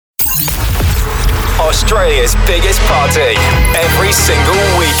Australia's biggest party every single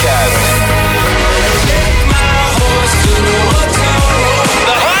weekend.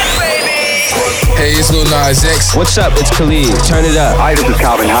 The Hype, baby! Hey, it's Lil Nas X. What's up? It's Khalid. Turn it up. Hi, this is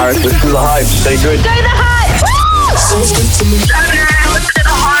Calvin Harris. This is The Hype. Stay good. Go The Hype!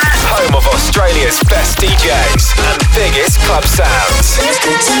 Home of Australia's best DJs and biggest club sounds.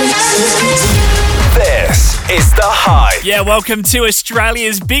 This is The Hype. Yeah, welcome to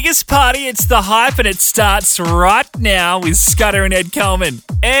Australia's biggest party. It's The Hype, and it starts right now with Scudder and Ed Coleman.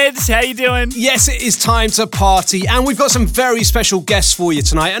 Ed, how you doing? Yes, it is time to party, and we've got some very special guests for you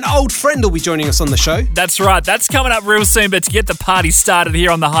tonight. An old friend will be joining us on the show. That's right. That's coming up real soon, but to get the party started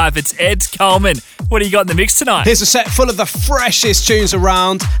here on The Hype, it's Ed Coleman. What do you got in the mix tonight? Here's a set full of the freshest tunes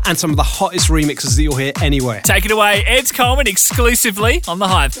around and some of the hottest remixes that you'll hear anywhere. Take it away, Ed Coleman, exclusively on The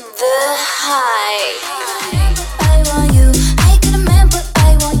Hype. The Hype. I want you. I get a man, but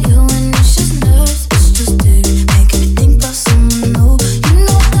I want you. And it's just nerves, it's just dick. Making me think about someone new. You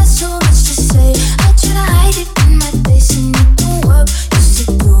know I got so much to say. I try to hide it in my face, and it don't work. You see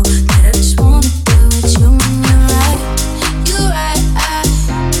through that I just wanna be with you, and you're right. You're right.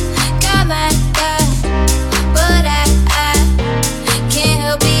 I got my guy, but I can't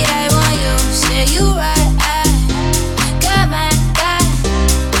help it. I want you. Say you're right. I got my guy,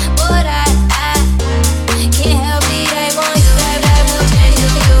 but I can't help it. I want you. I will tell you.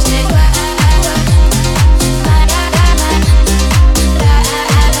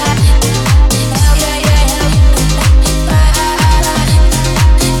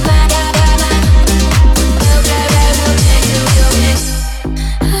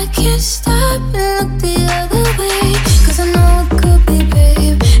 I can't stop and look the other way, 'cause I know it could be,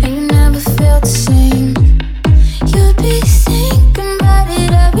 babe, and you never felt the same. You'd be thinking about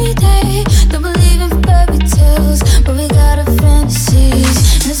it every day. Don't believe in fairy tales, but we got our fantasies.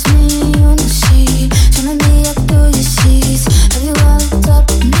 And it's me and you in the sea, trying to be up through your seas. Have you all on top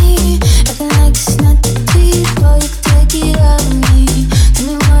of me, acting like it's not that deep? Boy, you can take it out of me. Tell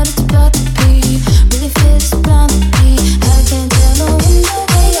me what it's about to be. Really feel it's bound to be. I can't tell no one the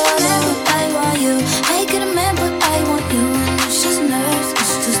way you're never. I want you. I get a man, but I want you. And it's just nerves,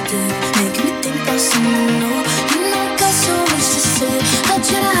 it's just dick. Making me think about someone new. You know I got so much to say. I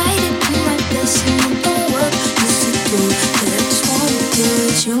try to hide it in my face, and it don't work. You see through that I just wanna be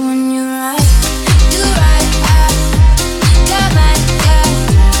with you, and you're right. You're right. I got my guy,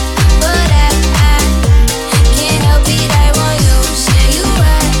 but I can't help it. I want you. Say you're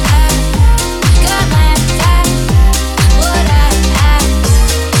right. I got my guy, but I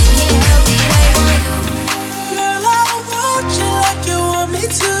can't help it. I want you. Girl, I want you like you want me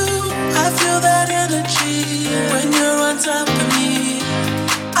to. I feel that energy when you're on top of me.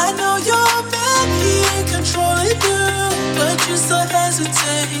 I know you're mad, he ain't controlling you, but you still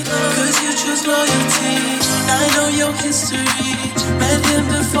hesitate, 'cause you choose loyalty. I know your history, met him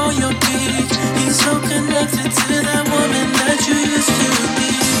before your peak. He's so connected to that woman that you used to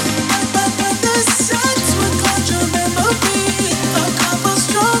be. But the sex would conjure memory. A couple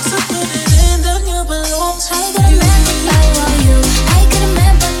strokes to put it in, then you belong to I got a man, but I want you. I got a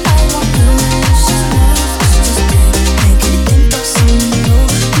man, but I want you. And it's just nerves, it's just dick. Making me think about someone new.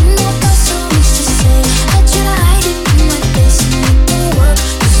 You know I got so much to say. I try to hide it in my face, and it don't work.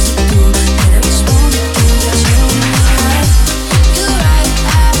 You see through that I just wanna be with you, and you're right. You're right.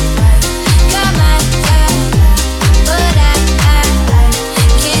 I got my guy, but I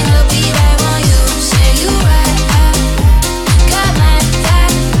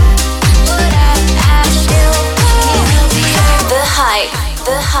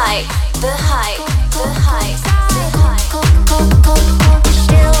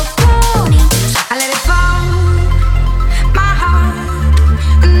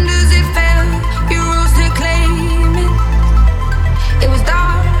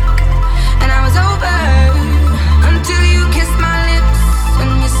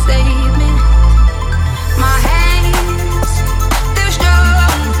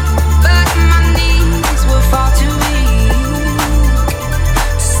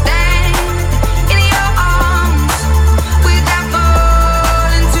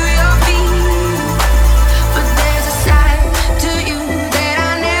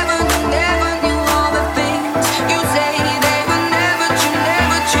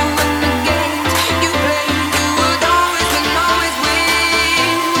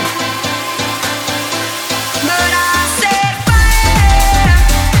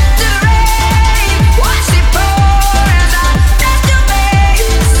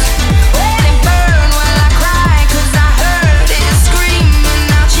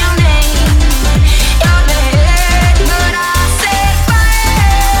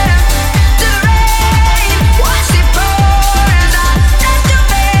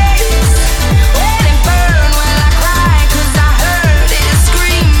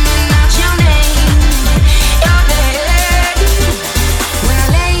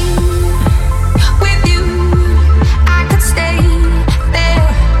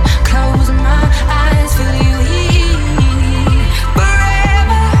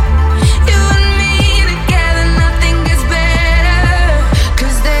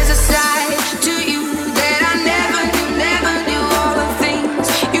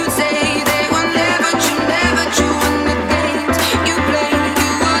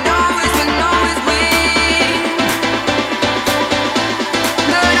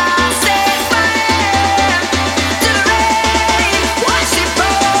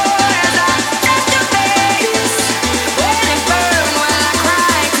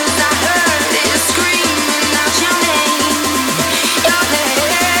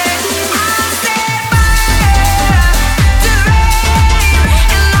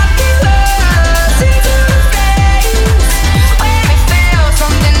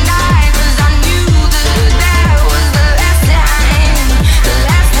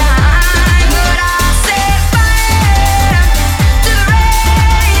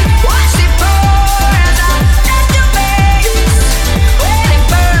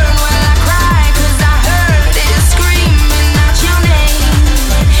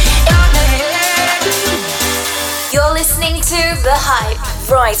Hype,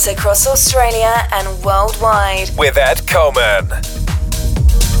 right across Australia and worldwide. With Ed Coleman.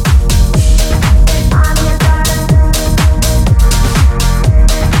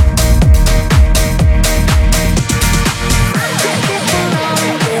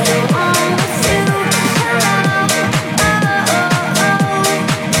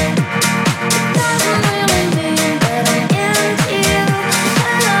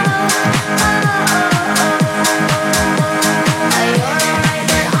 You're alright,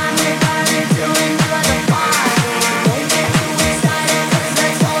 but I'm your darling to enjoy the party. Don't get too excited.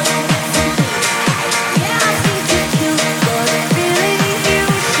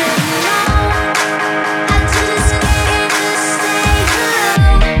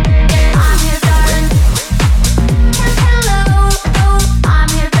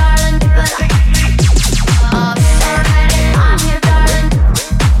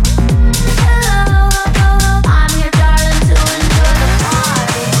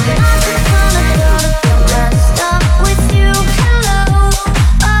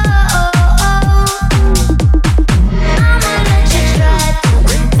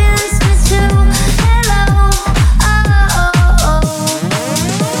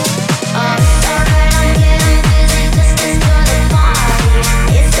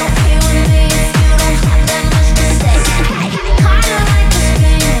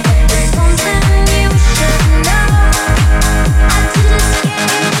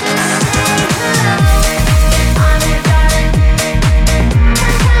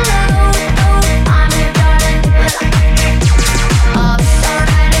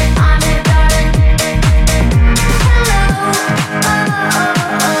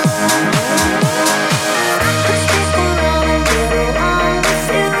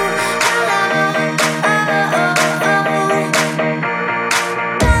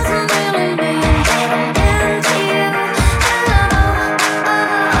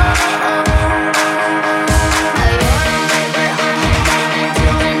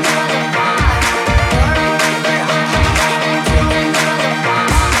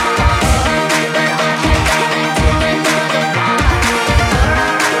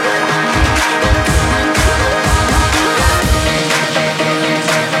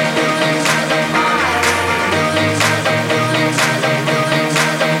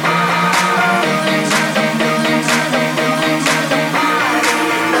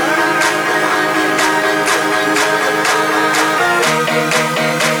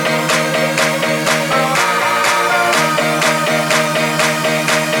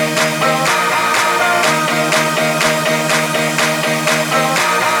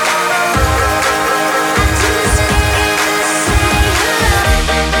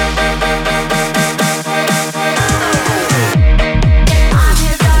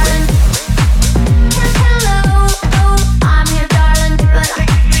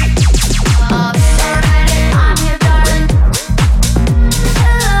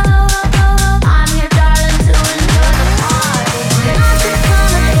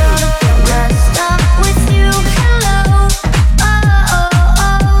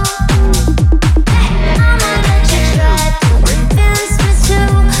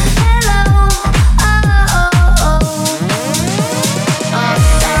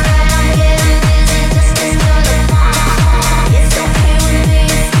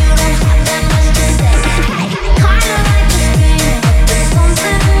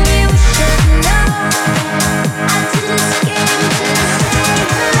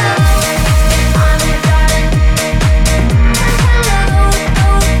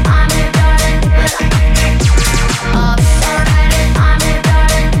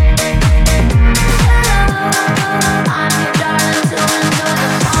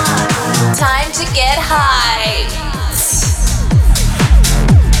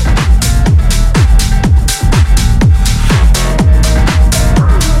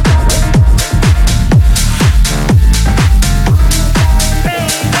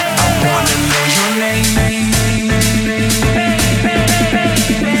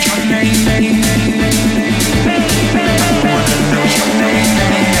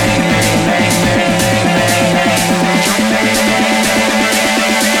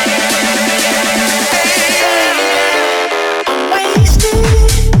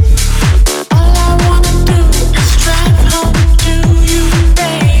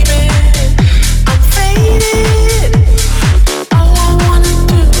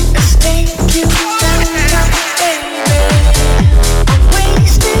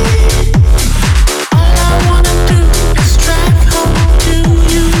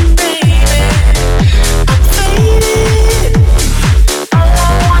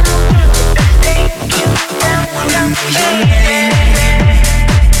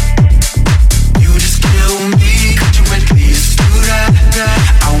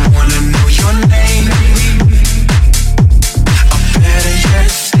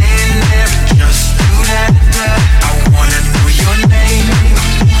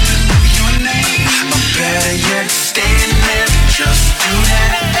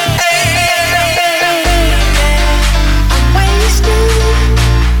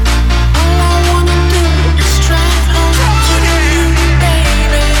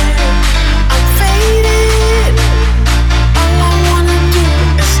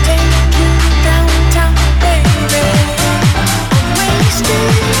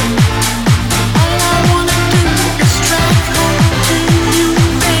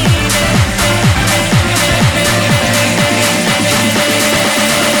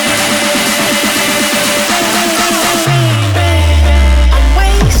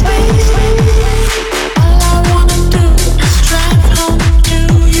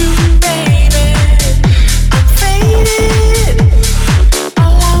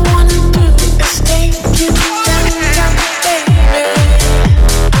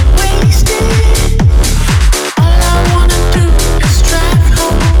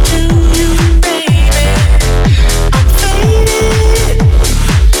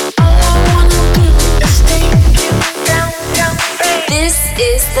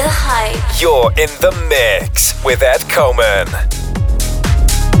 The Hype. You're in the mix with Ed Coleman.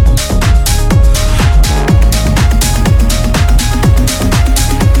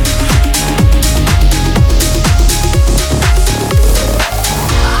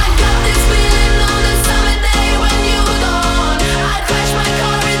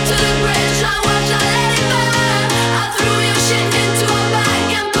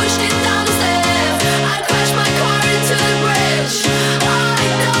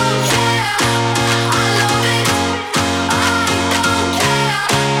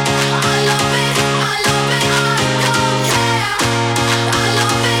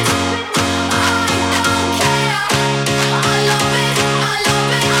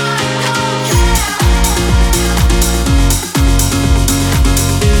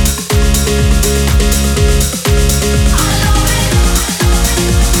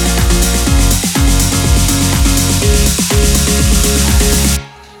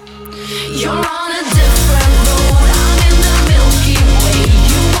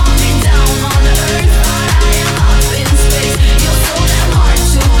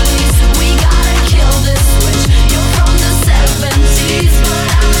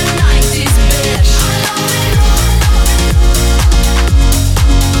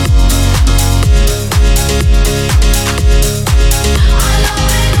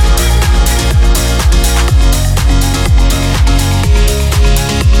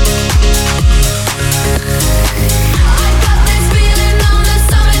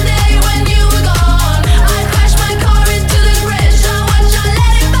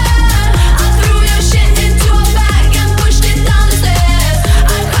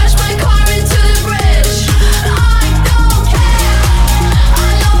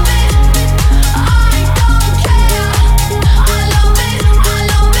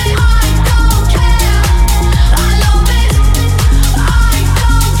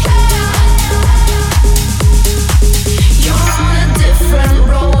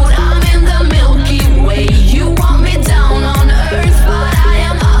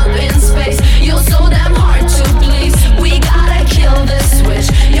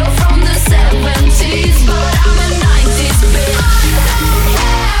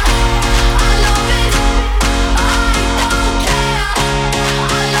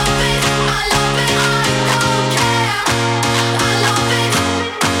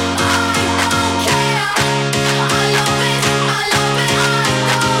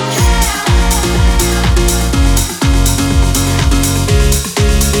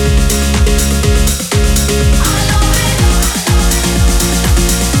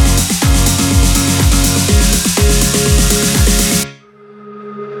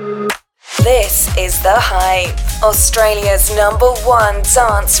 The Hype, Australia's #1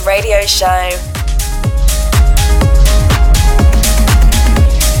 dance radio show. I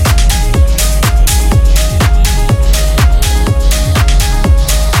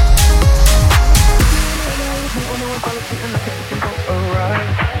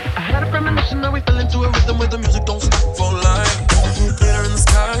had a premonition that we fell into a rhythm where the music don't stop for life. Glitter in the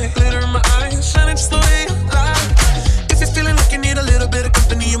sky, glitter in my eyes, shining just the way you lie. If you're feeling like you need a little bit of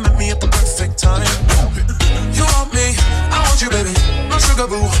company, you met me at the perfect time. You want me, I want you, baby. My sugar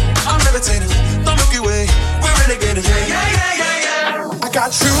boo, I'm levitating. The Milky Way, we're renegading. Yeah, yeah, yeah, yeah, yeah. I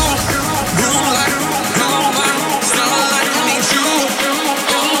got you, moonlight, you're my starlight. I need you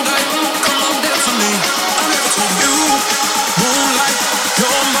all night. Come on, dance with me. I'm levitating. You, moonlight,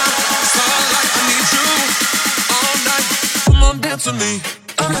 you're my starlight. I need you all night. Come on, dance with me.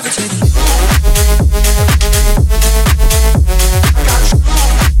 I'm levitating.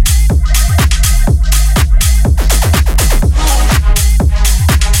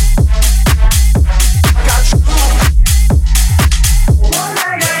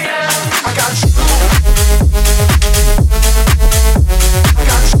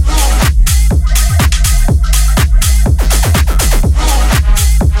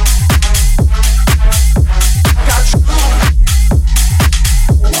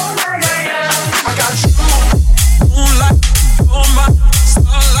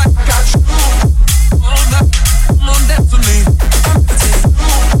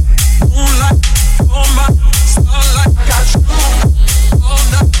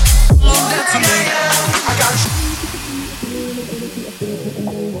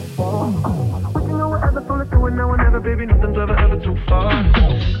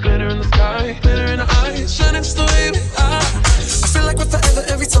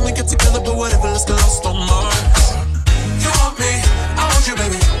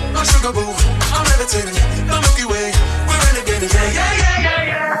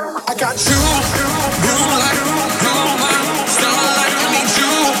 I got you, moonlight, you're my starlight. I need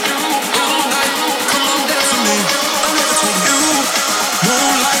you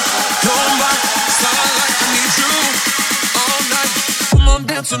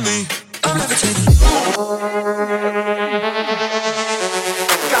to me. I'm levitating.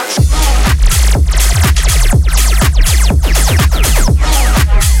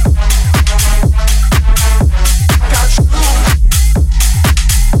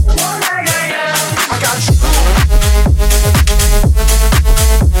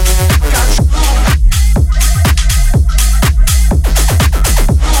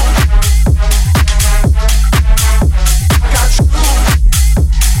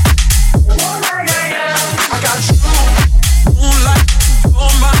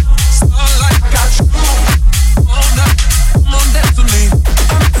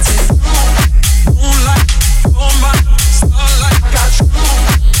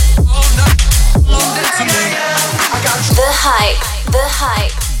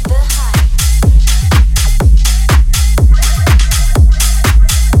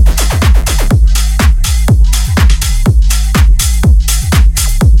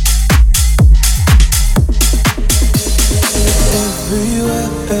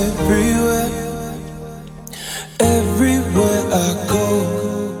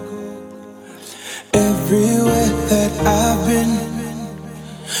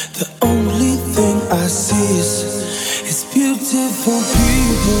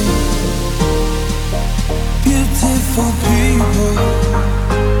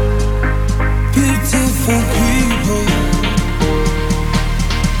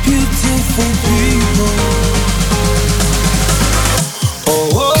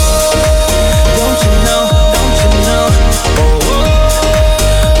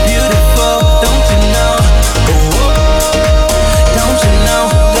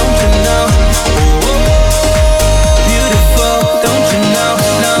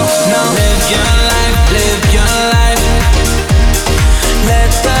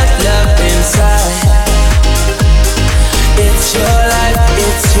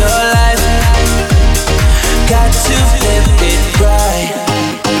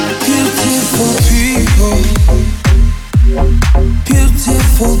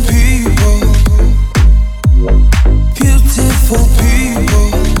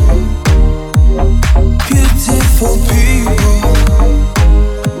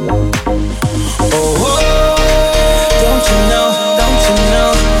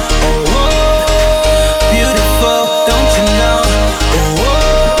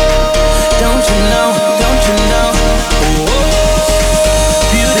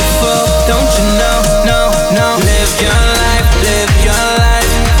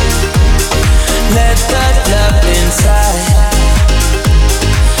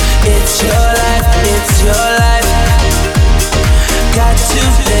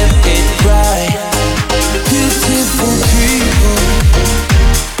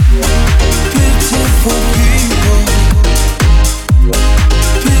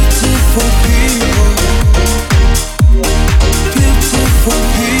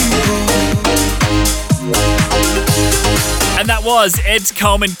 Ed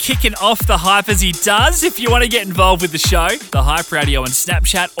Coleman kicking off the hype as he does. If you want to get involved with the show, The Hype Radio on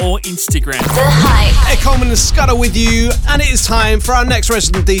Snapchat or Instagram. The Hype. Ed Coleman and Scudder with you, and it is time for our next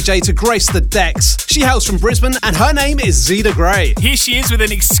resident DJ to grace the decks. She hails from Brisbane, and her name is Zeta Gray. Here she is with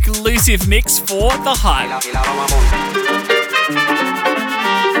an exclusive mix for The Hype.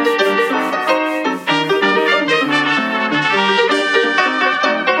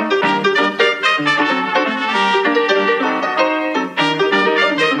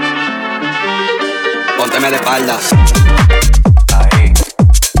 Pónteme de espaldas. Ahí.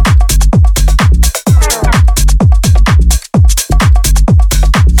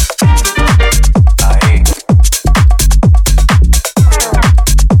 Ahí.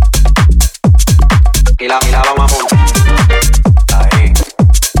 Y la vamos a montar. Ahí.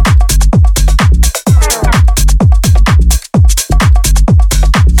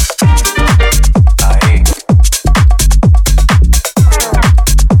 Ahí.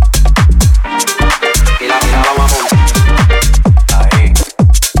 Y la vamos a montar.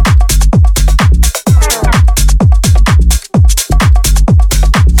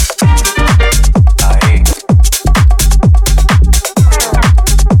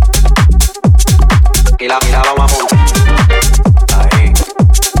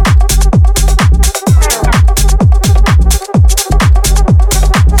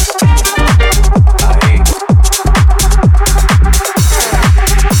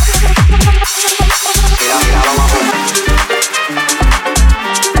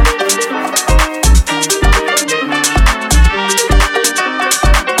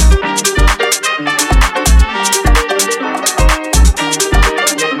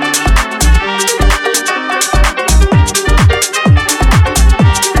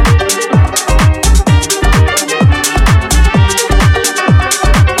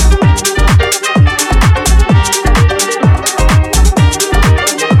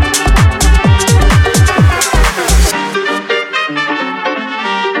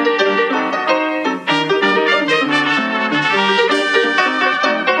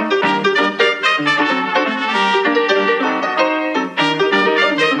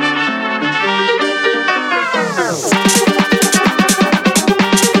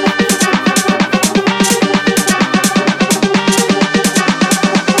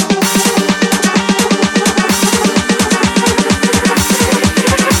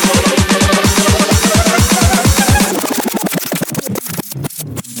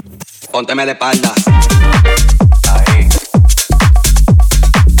 pónteme de espalda.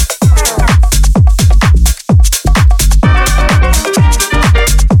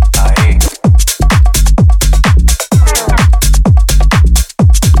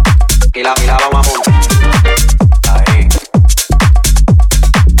 Y la vamos a montar. Ahí.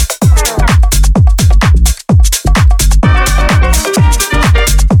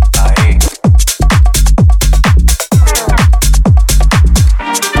 Ahí.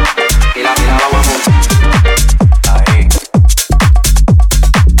 Y la vamos a montar. Ahí.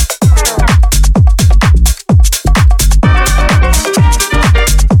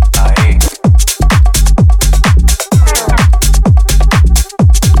 Ahí.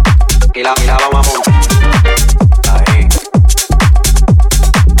 Y la vamos a montar. Ahí.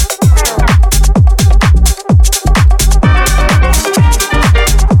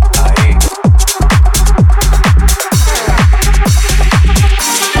 Ahí. Y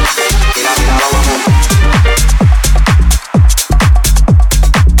la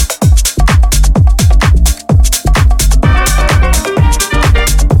vamos a montar.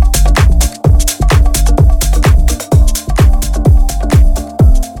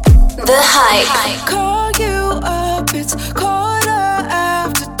 The Hype. Call you up, it's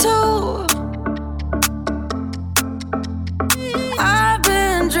 2:15. I've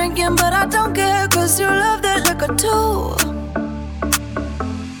been drinking, but I don't care, 'cause you love that liquor too.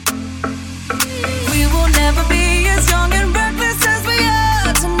 We will never be as young and reckless as we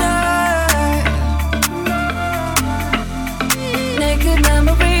are tonight. Naked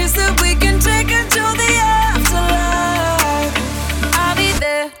memories that we can take into the afterlife. I'll be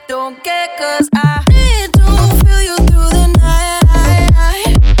there, don't care, 'cause I need to feel you through the night.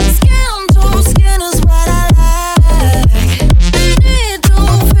 Skin to skin is what I like. Need to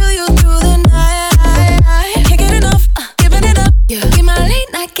feel you through the night. Can't get enough, giving it up. Yeah, be my late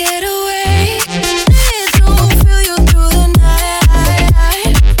night getaway. Need to feel you through the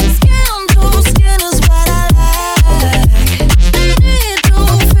night. Skin to skin is what I like. Need to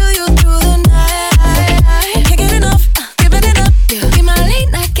feel you through the night. Can't get enough, giving it up. Yeah, be my late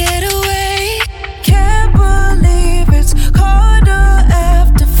night getaway. Can't believe it's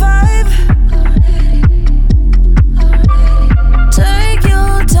 5:15. Take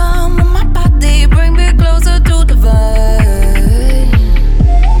your time with my body, bring me closer to the vibe.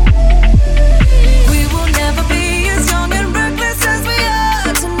 We will never be as young and reckless as we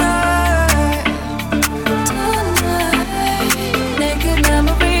are tonight. Naked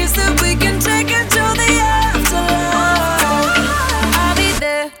memories that we can take into the afterlife. I'll be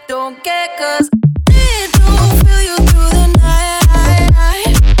there, don't care, 'cause need to feel you through the night.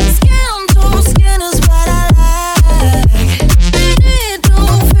 Skin to skin is what I like. Need to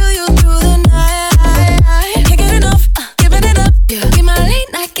feel you through the night. Can't get enough, giving it up. Yeah, be my late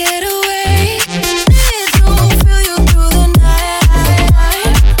night getaway. Need to feel you through the night.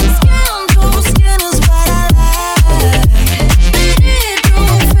 Skin to skin is what I like. Need to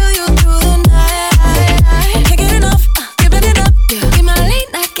feel you through the night. Can't get enough, giving it up. Yeah, be my late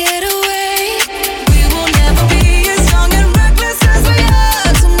night getaway. We will never be as young and reckless as we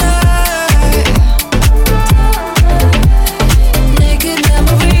are tonight. Naked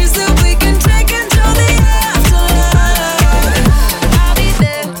memories that we can take into the afterlife. I'll be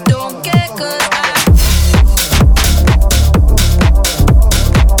there, don't care, 'cause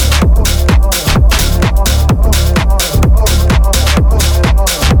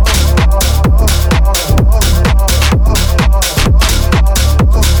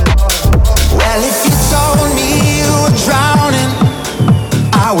Well, if you told me you were drowning,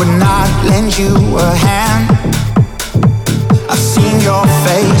 I would not lend you a hand. I've seen your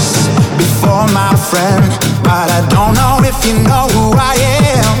face before, my friend, but I don't know if you know who I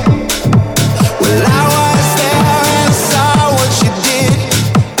am. Well, I was there and saw what you did.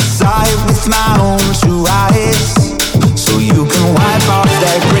 I saw it with my own 2 eyes. So you can wipe off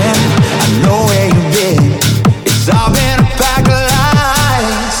that grin. I know where you've been. It's all been a pack of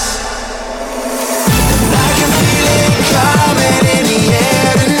lies. I can feel it coming in the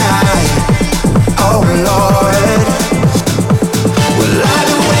air tonight. Oh Lord. Well, I've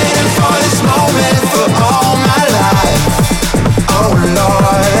been waiting for this moment for all my life. Oh Lord.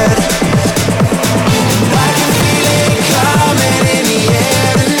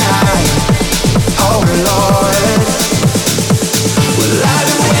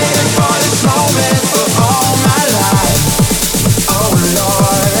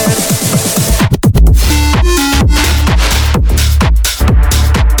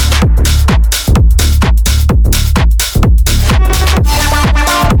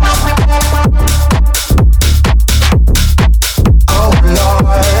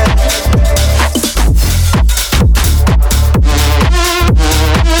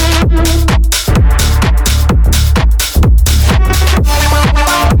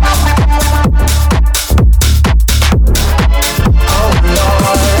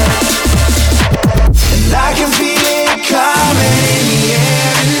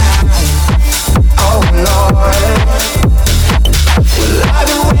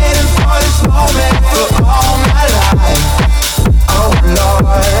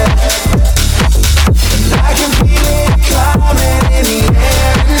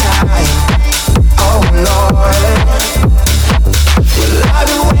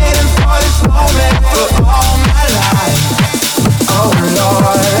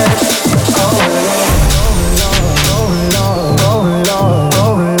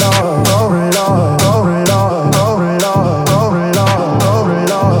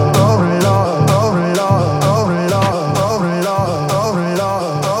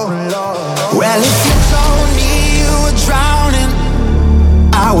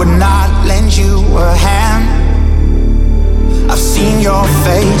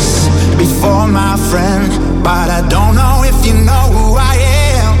 but I don't know if you know who I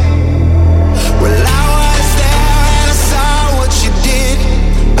am. Well, I was there and I saw what you did.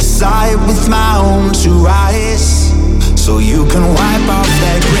 I saw it with my own two eyes. So you can wipe off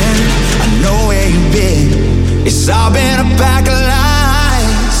that grin. I know where you've been. It's all been a pack of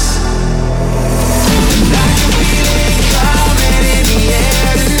lies. And I can feel it coming in the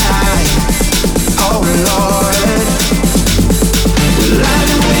air tonight. Oh Lord, well, I've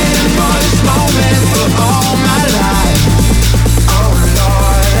been waiting for this moment for all my life. Oh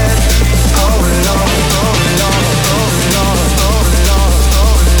Lord, oh Lord, oh Lord, oh Lord, oh Lord, oh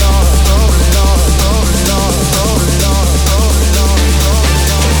Lord, oh Lord, oh Lord, oh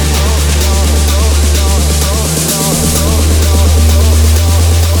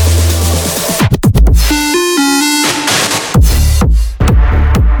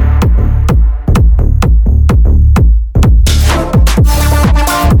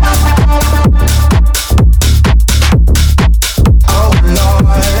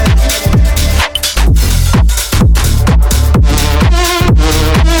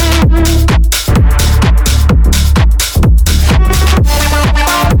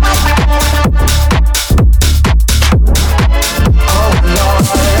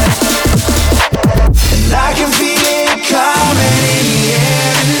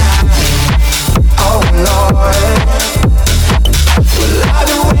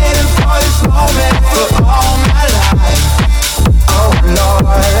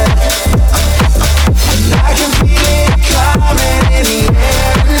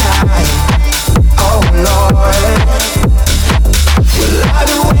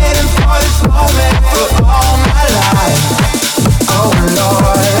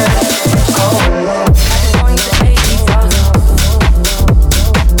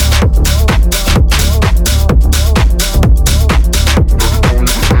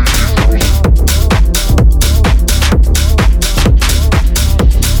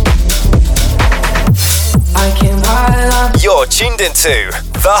Into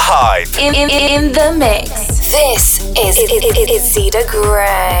The Hype. In the mix. This is Zeta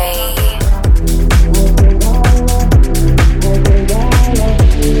Grey.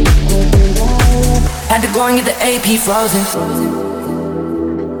 Had to go and get the AP frozen.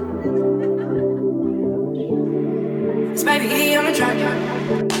 It's baby E on the track.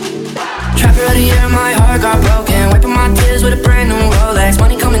 Trapper of the year, my heart got broken. Wiping my tears with a brand new Rolex.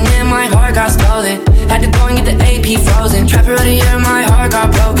 Money coming in, my heart got stolen. Had to go and get the AP frozen. Trapper of the year, my heart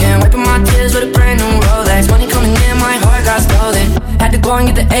got broken. Wiping my tears with a brand new Rolex. Money coming in, my heart got stolen. Had to go and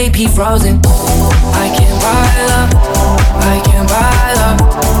get the AP frozen. I can't buy love. I can't buy love.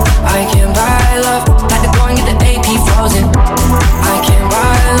 I can't buy love. Had to go and get the AP frozen. I can't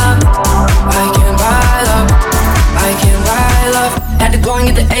buy love. I can't buy love. I can't buy love. Had to go and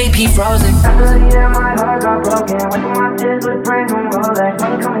get the AP frozen. Trapper of the year, my heart got broken. Wiping my tears with a brand new Rolex.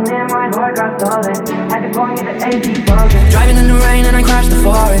 Money coming in, my heart got stolen. Had to go and get the AP frozen. Driving in the rain and I crashed the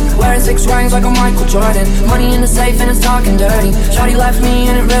foreign. Wearing 6 rings like a Michael Jordan. Money in the safe and it's talking dirty. Shawty left me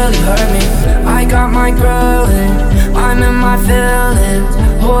and it really hurt me. I got my girl in, I'm in my feelings.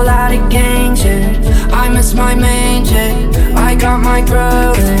 Whole lot of gang shit. I miss my main chick. I got my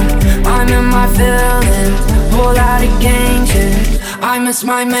girl in, I'm in my feelings. Whole lot of gang shit. I miss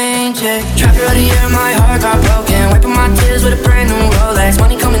my main chick. Trapper of the year, my heart got broken. Wiping my tears with a brand new Rolex.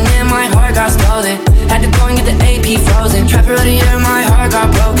 Money coming in, my heart got stolen. Had to go and get the AP frozen. Trapper of the year, my heart got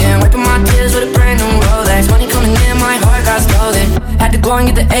broken. Wiping my tears with a brand new Rolex. Money coming in, my heart got stolen. Had to go and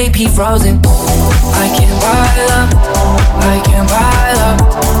get the AP frozen. I can't buy love. I can't buy love.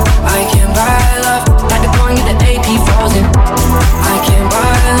 I can't buy love. Had to go and get the AP frozen. I can't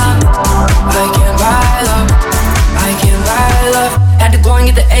buy love. I can't buy love. I can't buy love. Had to go and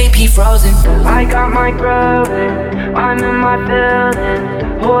get the AP frozen. I got my grove in, I'm in my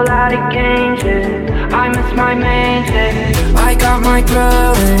feelings. Whole lot of gang shit. I miss my main chick. I got my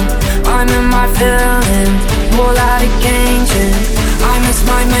grove in, I'm in my feelings. Whole lot of gang shit. I miss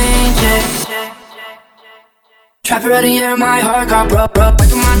my main chick. Trapper of the year, my heart got broke.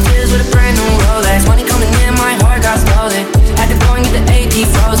 Wiping my tears with a brand new Rolex. Money coming in, my heart got stolen. Had to go and get the AP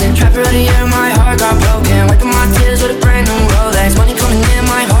frozen. Trapper of the year, my heart got broken. Wiping my tears with a brand new Rolex. Money coming in,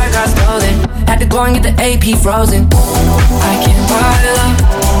 my heart got stolen. Had to go and get the AP frozen. I can't buy love.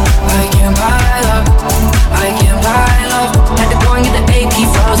 I can't buy love. I can't buy love. Had to go and get the AP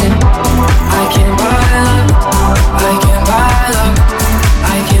frozen. I can't buy love. I can't buy love.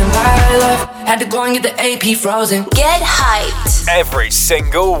 I can't buy love. Had to go and get the AP frozen. Get hyped every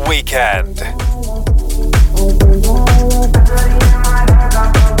single weekend.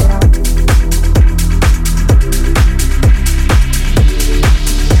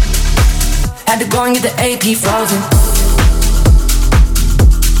 Had to go door and get the AP frozen.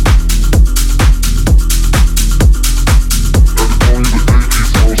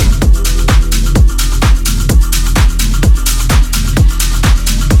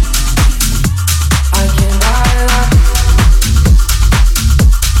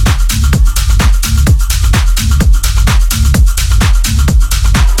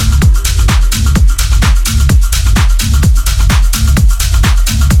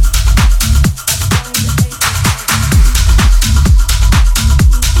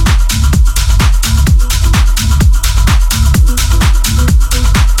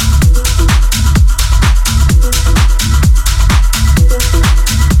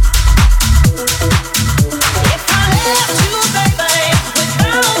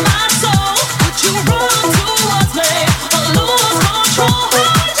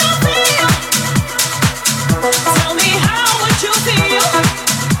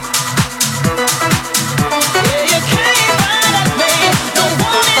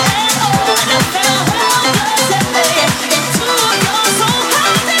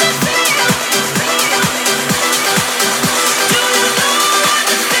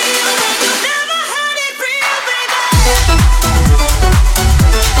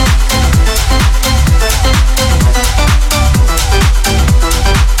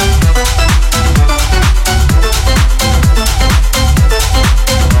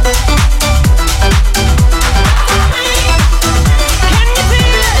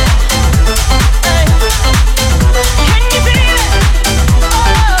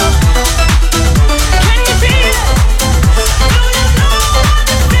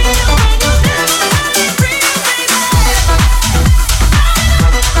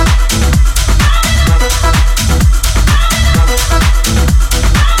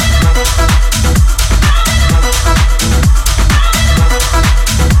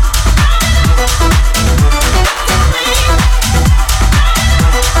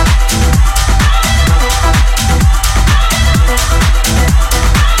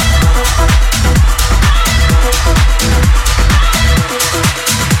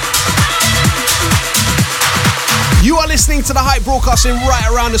 To the Hype broadcasting right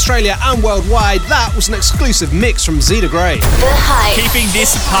around Australia and worldwide. That was an exclusive mix from Zeta Grey. The Hype. Keeping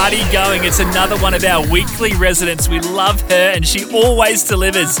this party going, it's another one of our weekly residents. We love her and she always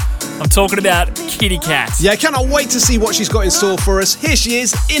delivers. I'm talking about Kitty Cat. Yeah, cannot wait to see what she's got in store for us. Here she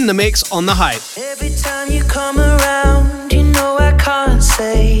is in the mix on The Hype. Every time you come around, you know I can't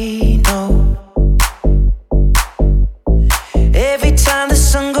say no. Every time the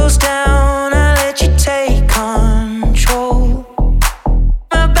sun goes down, I let you take control.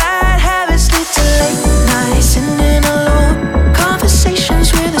 My bad habits lead to late nights, sitting alone,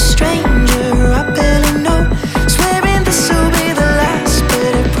 conversations with a stranger I barely know. Swearing this will be the last,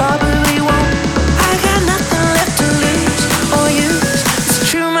 but it probably won't. I got nothing left to lose or use. It's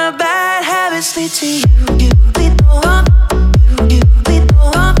true, my bad habits lead to you.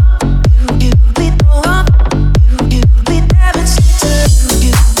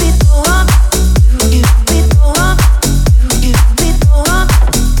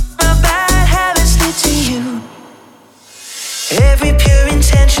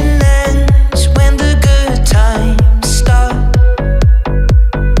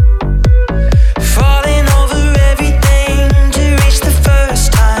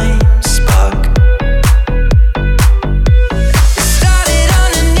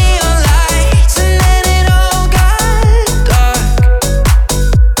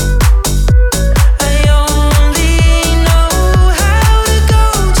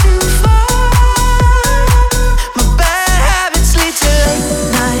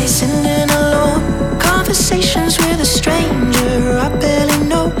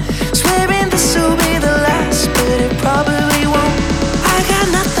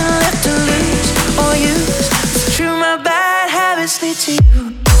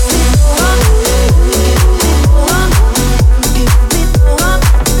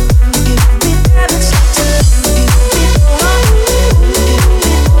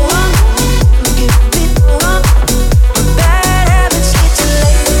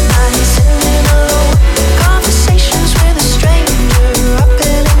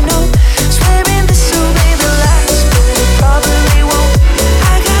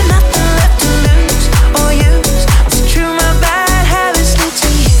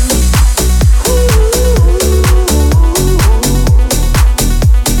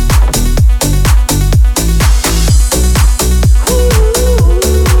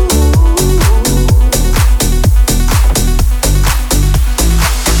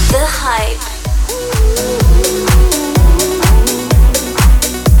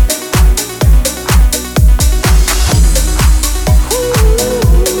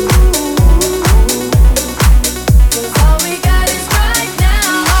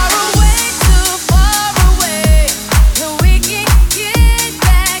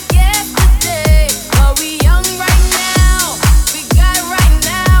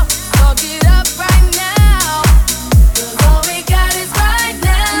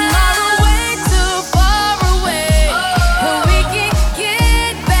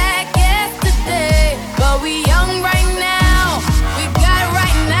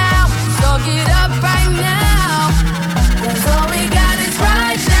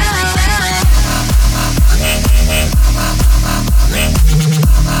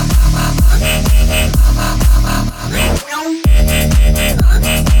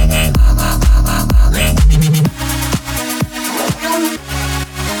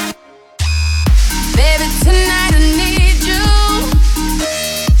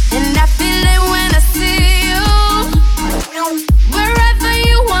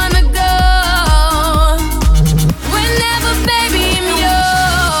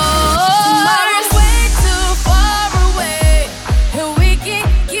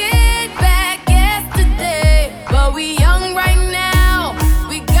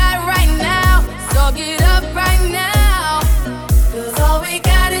 we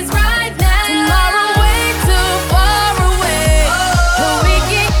got is right now. Tomorrow way too far away. But we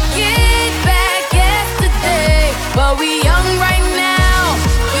can get back yesterday. But we young right now.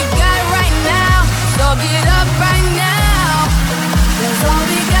 We got it right now. So get up right now. 'Cause all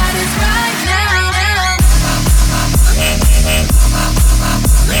we got is right now.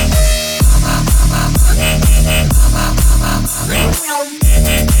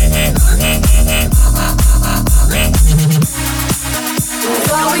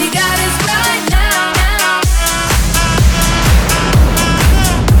 All we got is right now.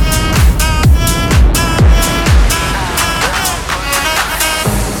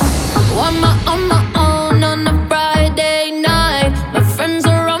 On my own on a Friday night. My friends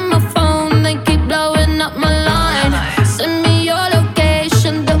are on my phone, they keep blowing up my line. Send me your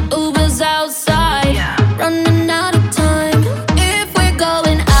location, the Uber's outside. Running out of time. If we're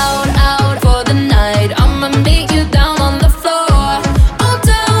going out for the night, I'ma meet you down on the floor. Oh,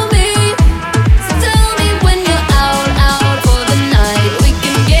 tell me when you're out for the night. We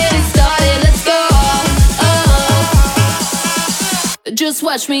can get it started, let's go. Oh, just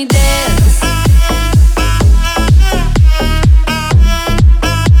watch me dance.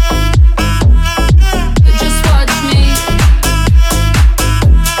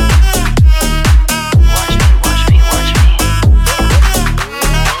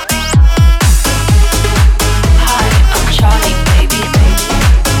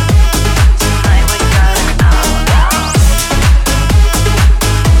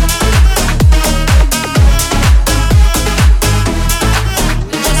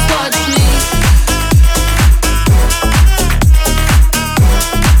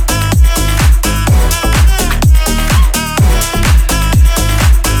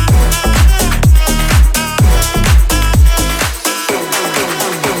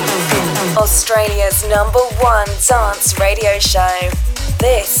 Australia's #1 dance radio show.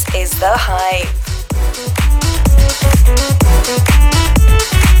 This is The Hype.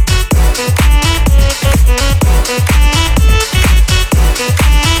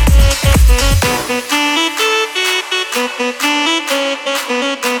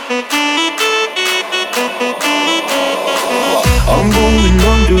 I'm going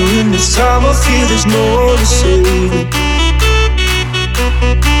under in this time. I feel there's no one to save me.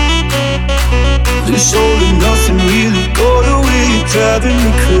 This all and nothing really got away, you're driving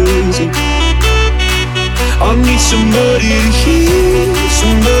me crazy. I need somebody to hear,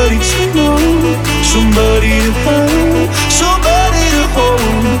 somebody to know, somebody to have, somebody to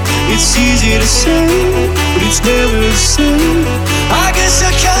hold. It's easy to say, but it's never the same. I guess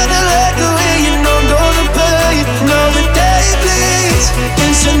I kinda like the way you numb all the pain. Now the day bleeds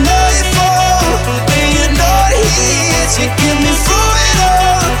into nightfall, and you're not here to get me through it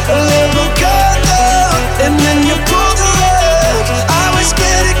all. I let my guard down, and then you pulled the rug. I was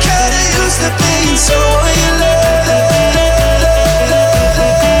getting kinda used to being so in love.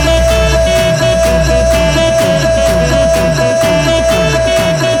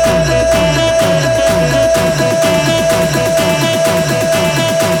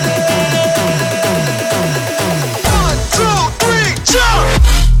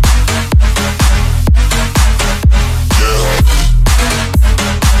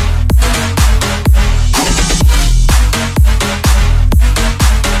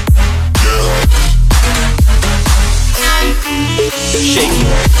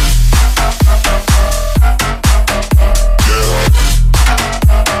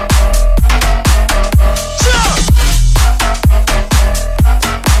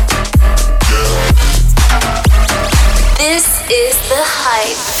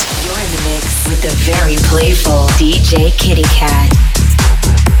 Very playful DJ Kitty Cat.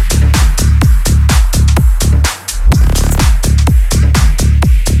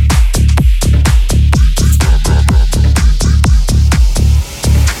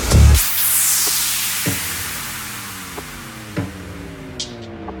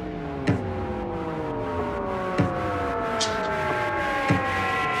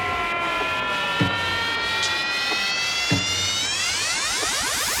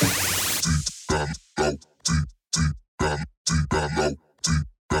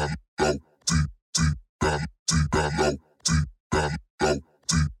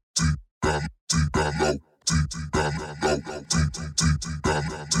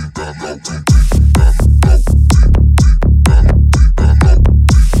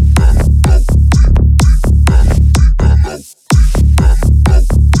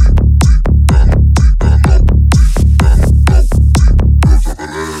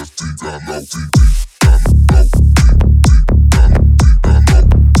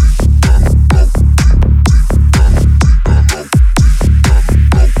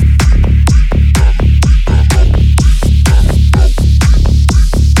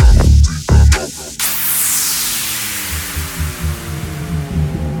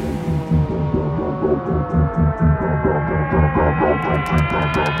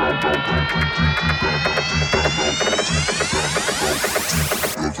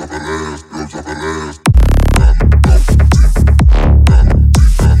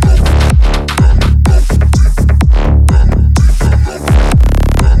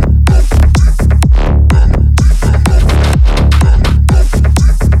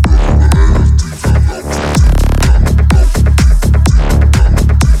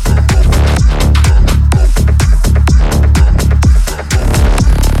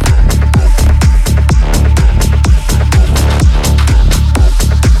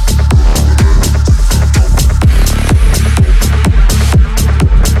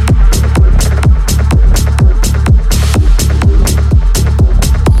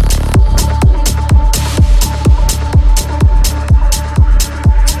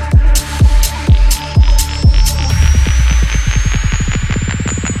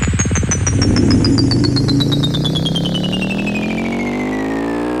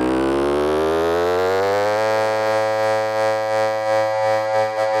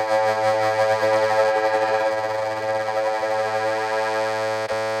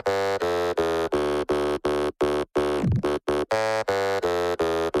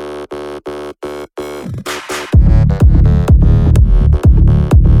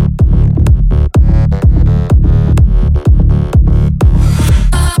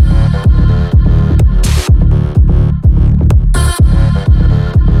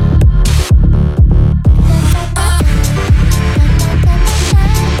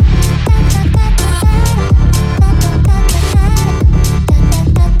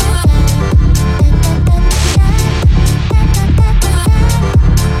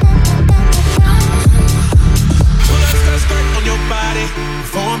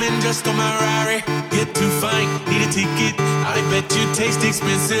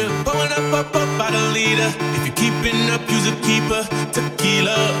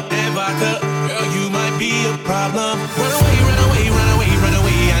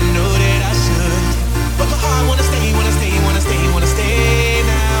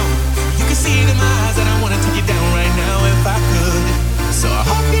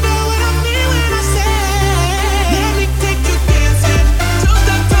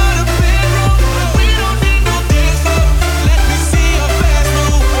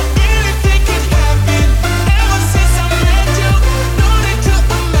 Know that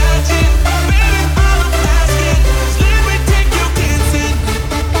you're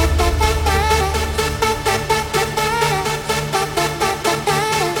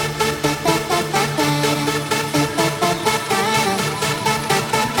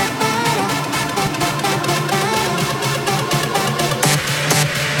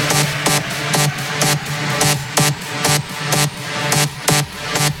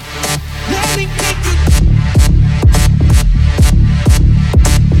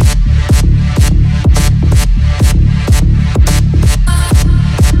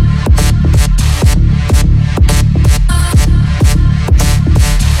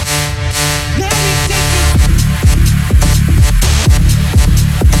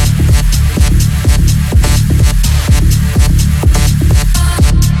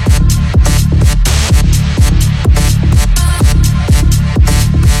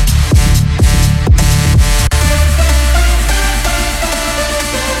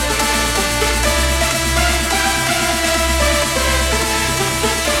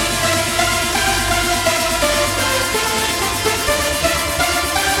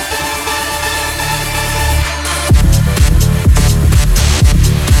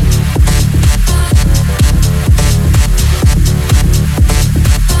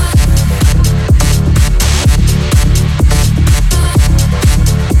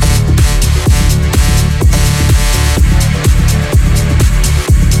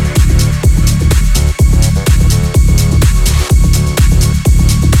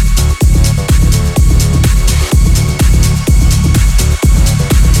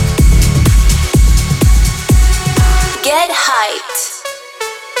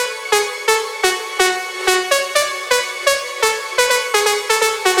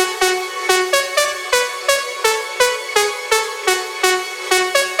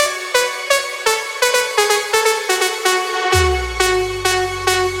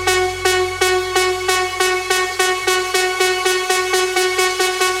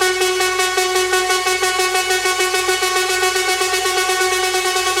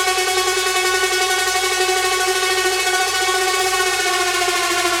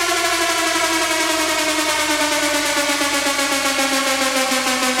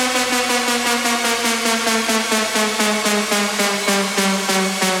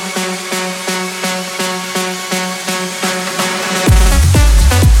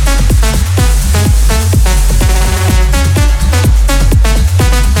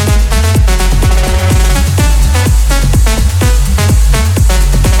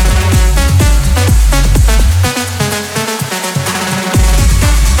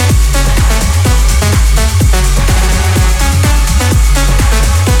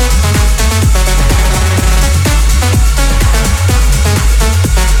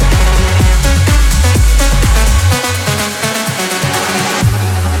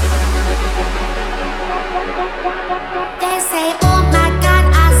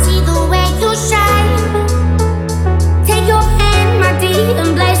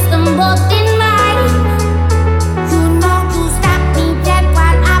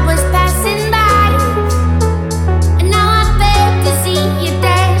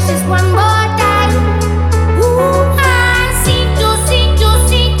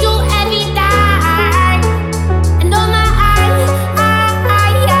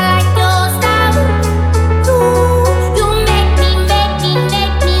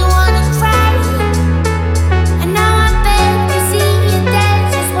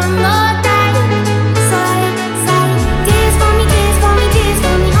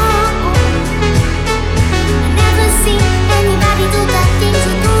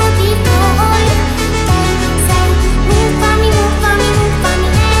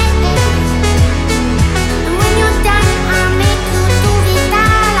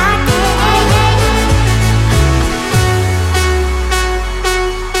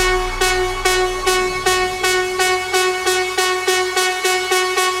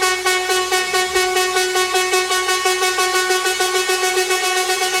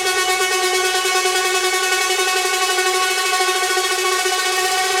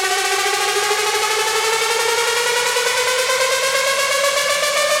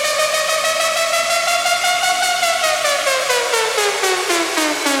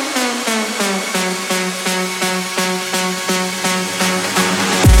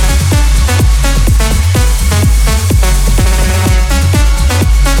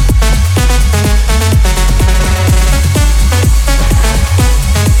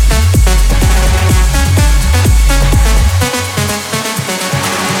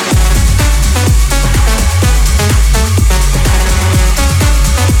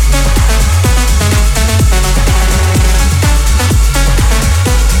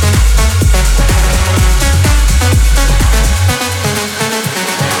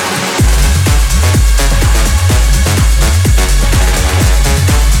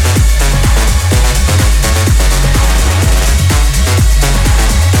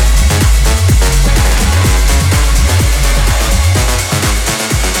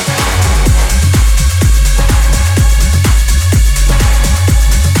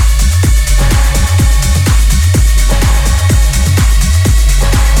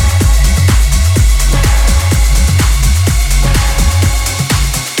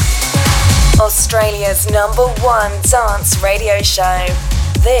Australia's #1 dance radio show.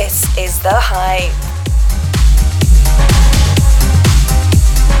 This is The Hype.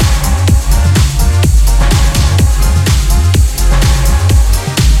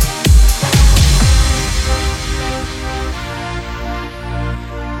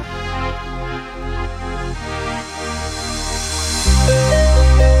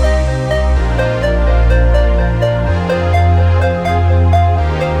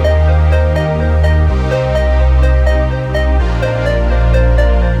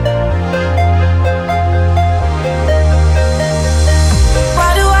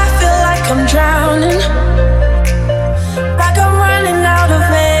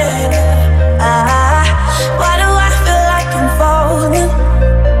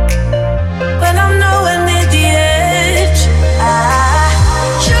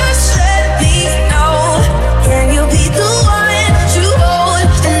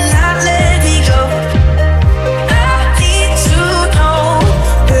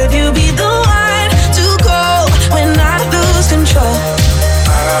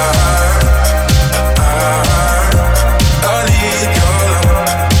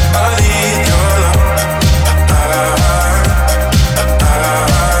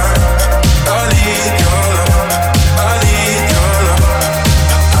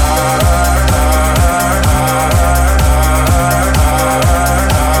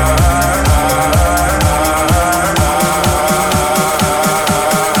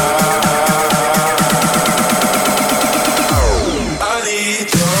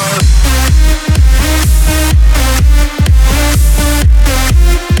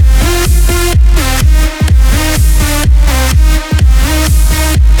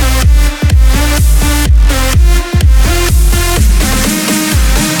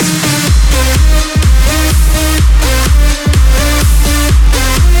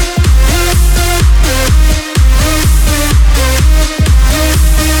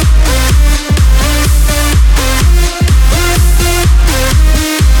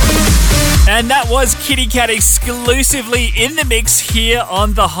 Was Kitty Cat exclusively in the mix here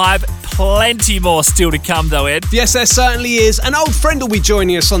on The Hype. Plenty more still to come though, Ed. Yes, there certainly is. An old friend will be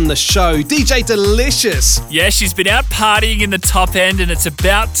joining us on the show, DJ Delicious. Yeah, she's been out partying in the top end and it's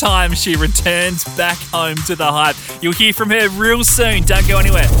about time she returns back home to The Hype. You'll hear from her real soon. Don't go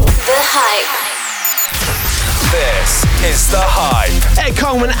anywhere. The Hype. This is The Hype. Ed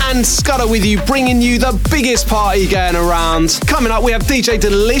Coleman and Scudder with you, bringing you the biggest party going around. Coming up, we have DJ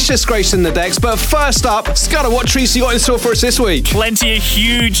Delicious gracing the decks. But first up, Scudder, what treats you got in store for us this week? Plenty of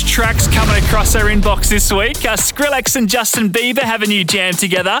huge tracks coming across our inbox this week. Skrillex and Justin Bieber have a new jam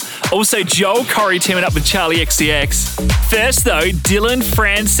together. Also, Joel Corey teaming up with Charlie XCX. First, though, Dylan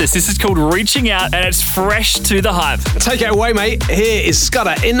Francis. This is called Reaching Out, and it's fresh to The Hype. Take it away, mate. Here is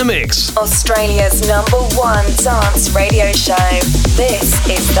Scudder in the mix. Australia's #1 dance radio show. This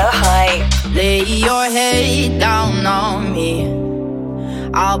is The Hype. Lay your head down on me.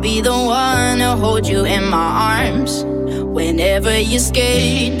 I'll be the one to hold you in my arms. Whenever you're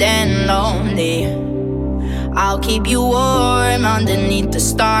scared and lonely, I'll keep you warm underneath the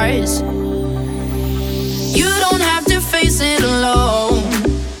stars. You don't have to face it alone.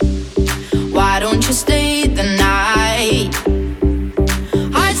 Why don't you stay the night?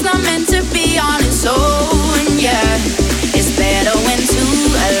 Heart's not meant to be on its own, yeah. It's better when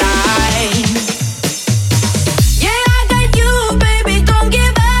two align. Yeah, I got you, baby, don't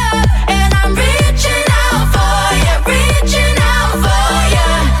give up. And I'm reaching out for you, reaching out for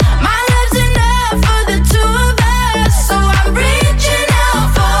you. My love's enough for the two of us, so I'm reaching out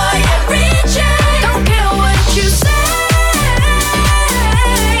for you, reaching. Don't care what you say.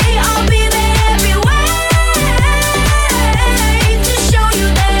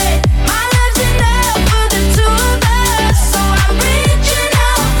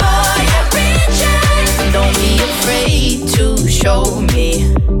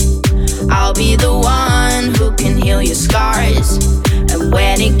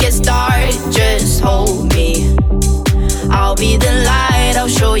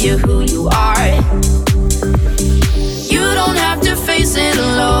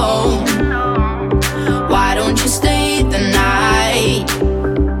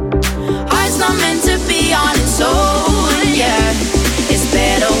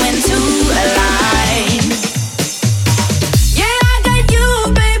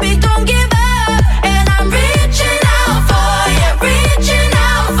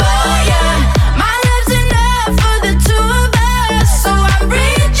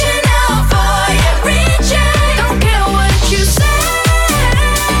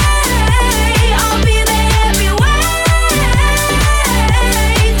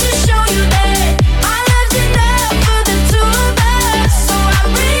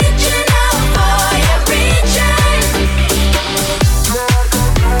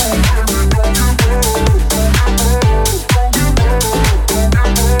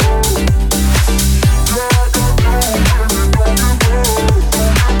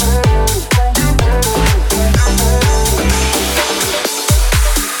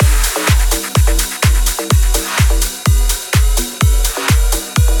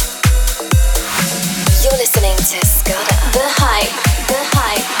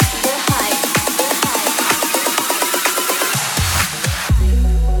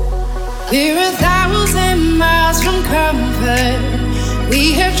 We're 1,000 miles from comfort.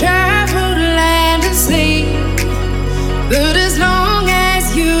 We have traveled land and sea. But as long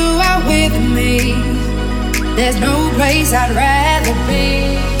as you are with me, there's no place I'd rather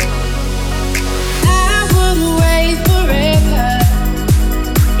be. I would wait forever,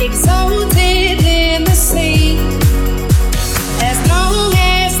 exalted in the sea. As long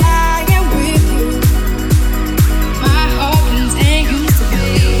as I am with you, my heart contains used to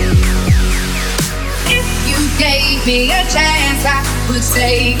be. If you gave me a chance, I would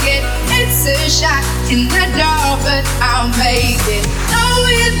take it. It's a shot in the dark, but I'll make it. Oh,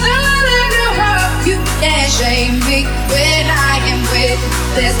 it's all in your heart. You can't shame me when I am with you.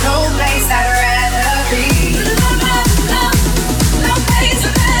 There's no place I'd rather be. No place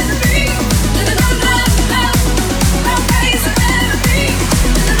I'd rather be. No place I'd rather be.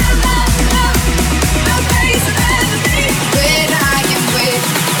 No place I'd rather be. When I am with you,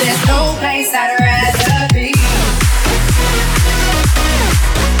 there's no place I'd rather be.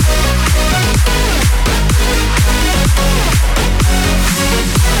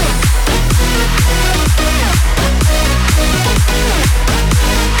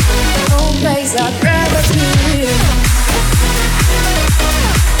 Place I'd rather be.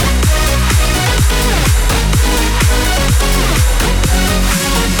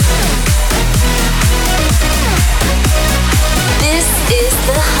 This is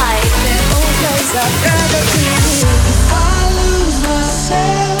The Hype. No place I'd rather be. I lose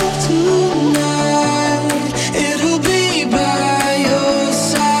myself tonight. It'll be by your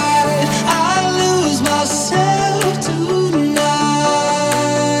side. I lose myself tonight. I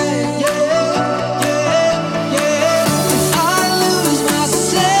lose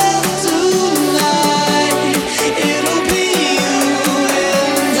myself tonight.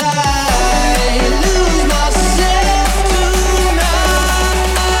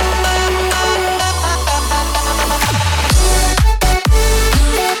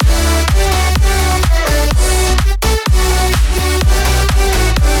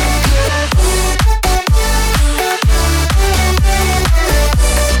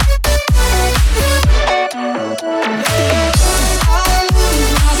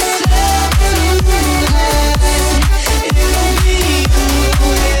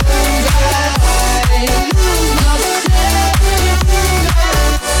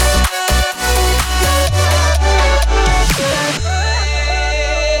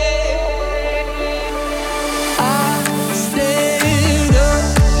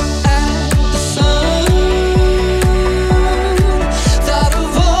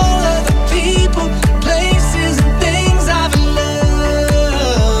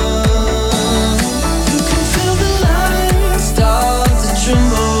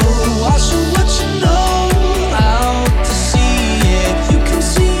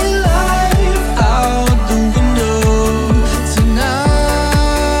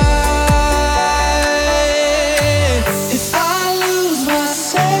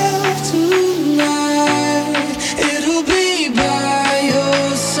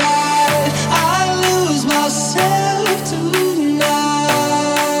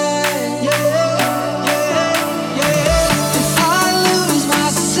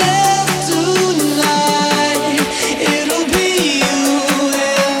 It'll be you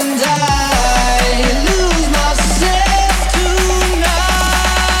and I. Lose myself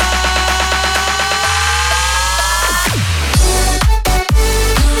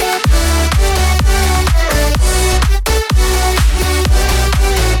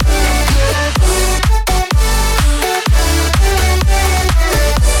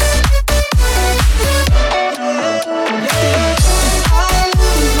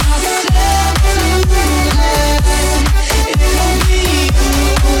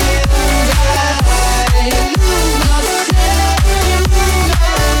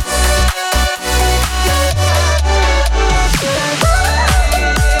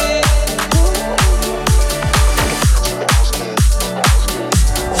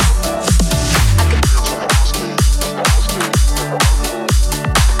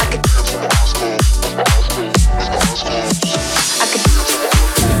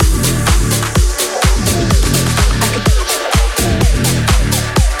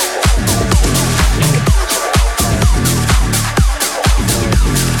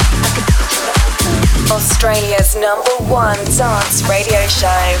Australia's #1 dance radio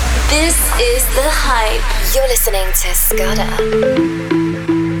show. This is The Hype. You're listening to Scudder.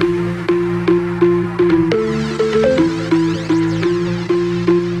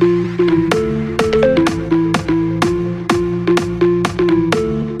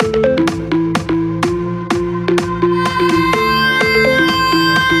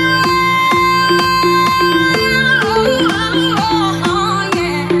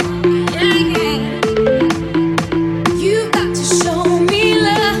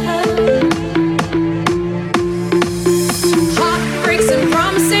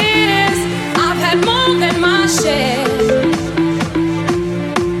 chances. I've had more than my share.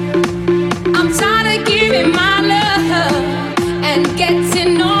 I'm tired of giving my love and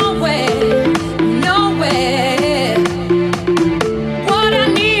getting nowhere, nowhere. What I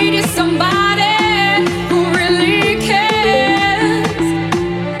need is somebody who really cares.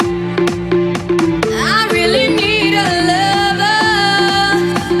 I really need a lover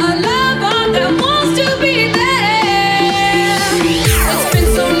that wants to be there. It's been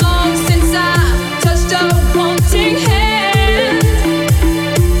so long since I touched a wanting hand.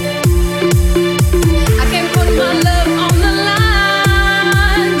 I can put my love on the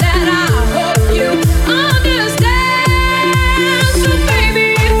line, that I hope you understand. So baby,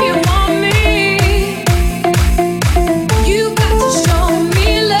 if you want me, you got to show me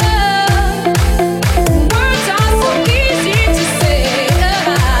love. Words are so easy to say.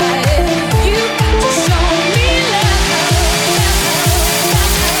 You got to show me love.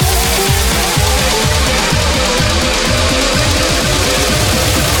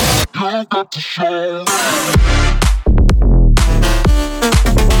 You got to show.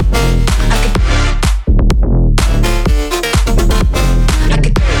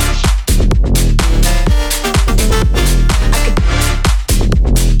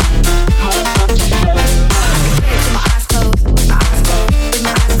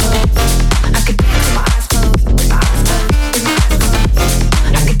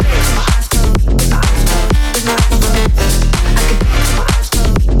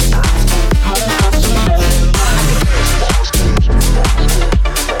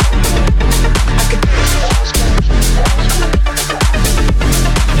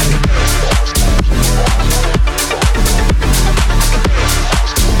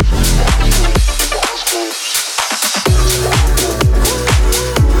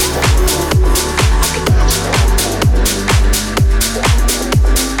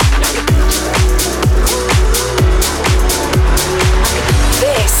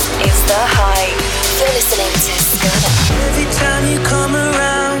 This is The Hype. You're listening to Scudder. Every time you come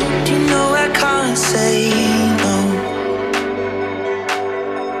around, you know I can't say no.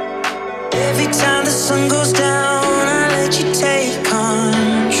 Every time the sun goes down, I let you take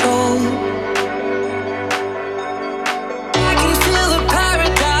control. I can feel the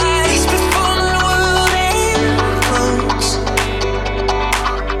paradise before my world implodes.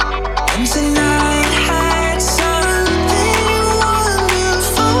 And tonight had something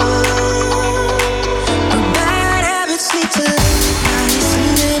wonderful. My bad habits lead to late nights,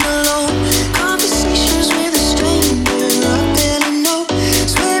 living alone. Conversations with a stranger, I barely know.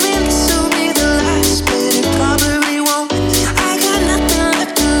 Swearing this will be the last bit of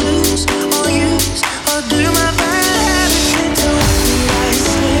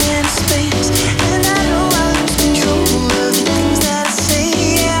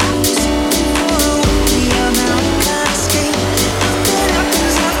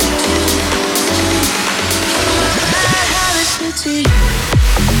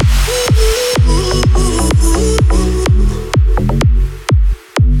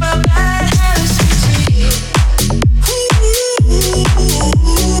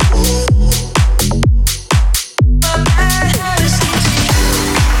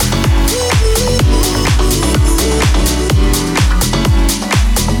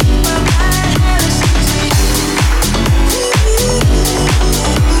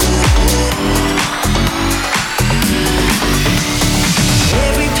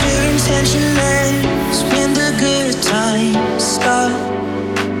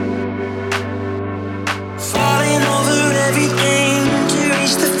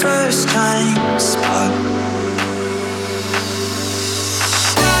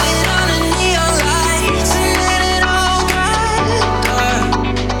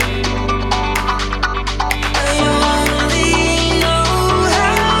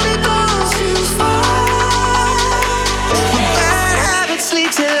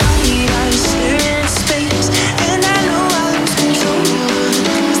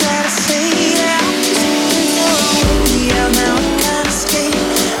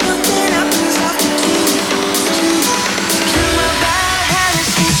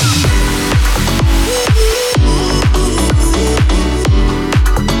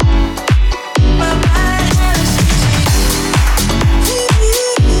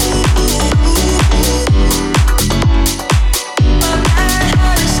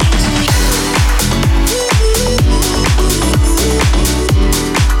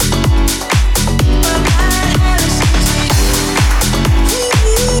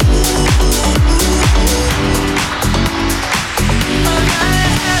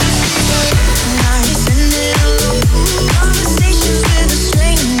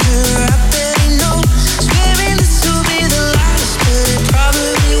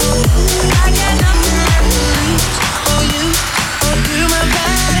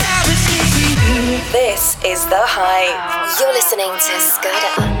to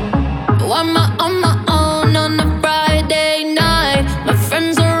Scudder. I'm on my own on a Friday night. My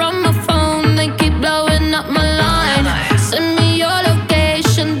friends are on my phone, they keep blowing up my line. Send me your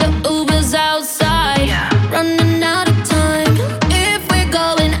location, the Uber's outside. Running out of time. If we're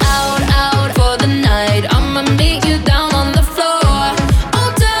going out for the night, I'ma meet you down on the floor.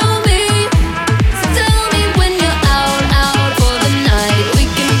 Oh, tell me when you're out for the night. We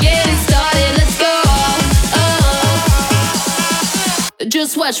can get it started, let's go.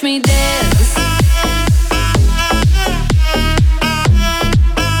 Just watch me dance.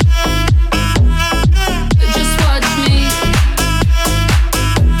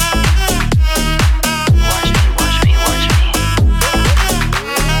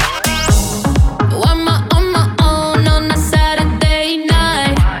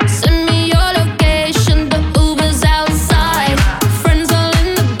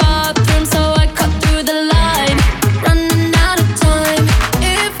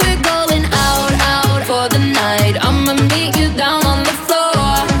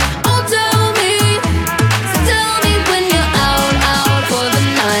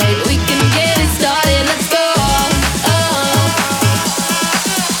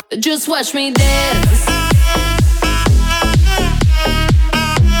 Just watch me dance.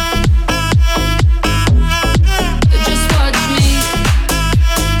 Just watch me.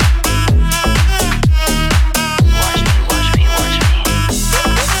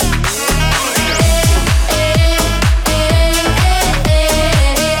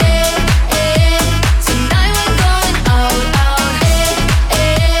 Watch me. Tonight we're going out.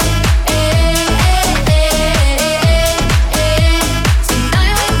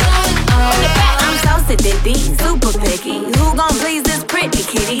 Super picky. Who gon' please this pretty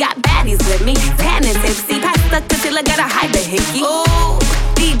kitty? Got baddies with me. Tan and tipsy. Pass the concealer, gotta hide the hickey. Ooh,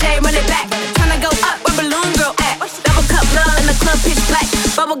 DJ run it back. Tryna go up where Balloon Girl at. Double cup love in the club, pitch black.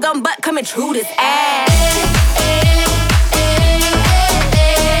 Bubblegum butt coming true this ass.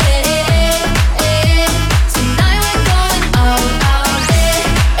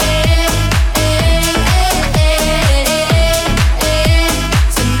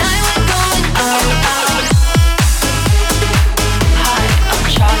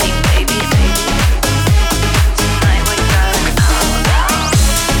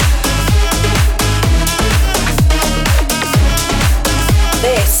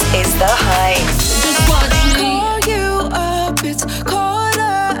 Is the hype. Just watch me. Call you up, it's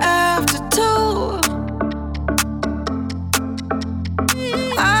 2:15.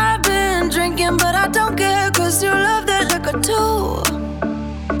 I've been drinking, but I don't care, 'cause you love that liquor too.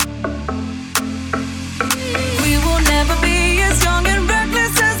 We will never be as young and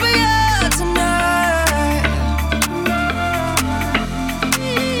reckless as we are tonight.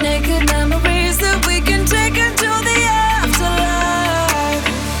 Naked memories that we can take into the afterlife.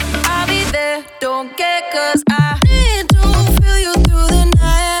 Don't get 'cause I need to feel you through the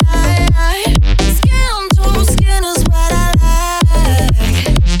night. Skin to skin is what I like.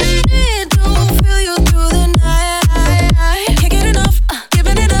 Need to feel you through the night. Can't get enough,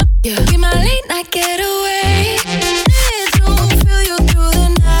 giving it up. Yeah. Be my late night getaway. Need to feel you through the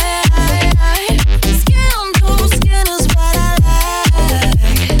night. Skin to skin is what I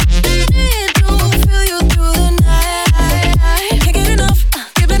like. Need to feel you through the night. Can't get enough,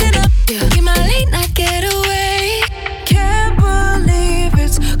 giving it up. Yeah. Be my late night getaway.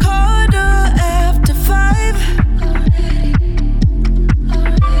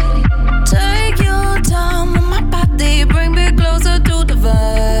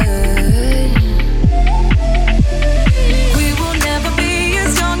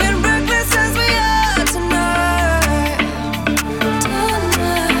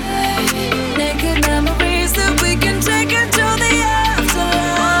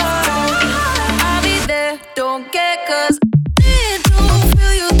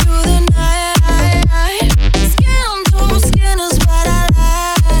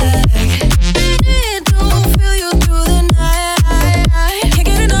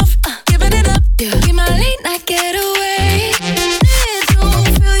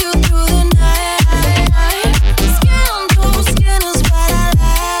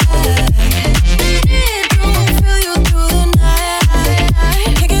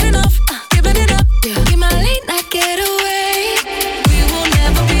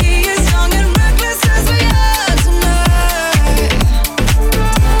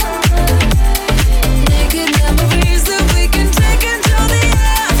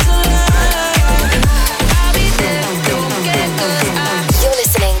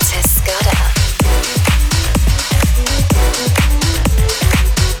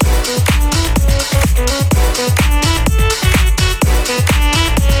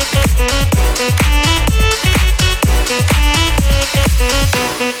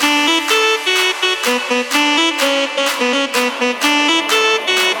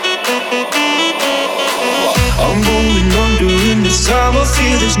 time I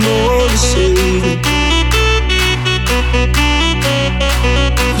feel there's no one to save me.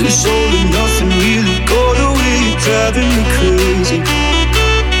 This all and nothing really got away, driving me crazy.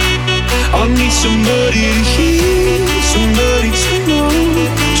 I need somebody to hear, somebody to know,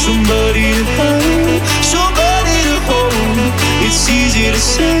 somebody to have, somebody to hold. It's easy to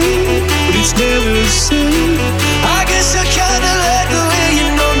say, but it's never the same. I guess I kinda like the way you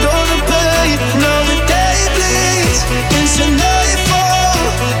know I'm gonna pay. Now the day bleeds into nightfall,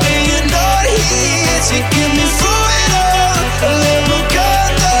 and you're not here to get me through it all. I let my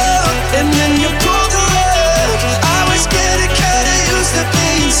guard down, and then you pulled the rug. I was getting kinda used to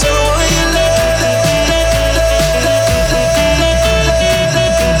being someone you love.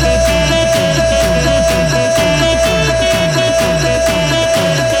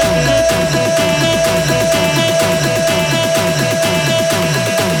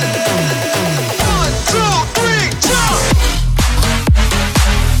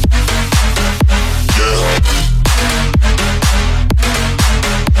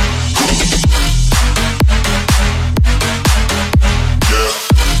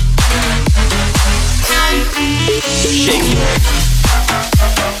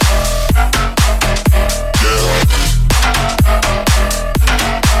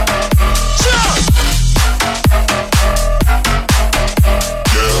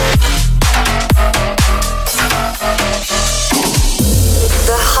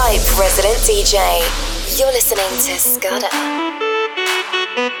 DJ, you're listening to Scudder.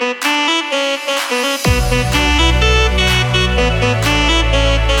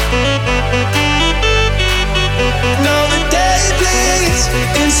 Now the day bleeds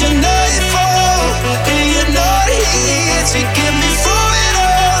into nightfall, and you're not here to get me through it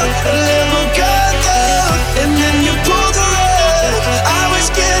all. I let my guard down, and then you pulled the rug. I was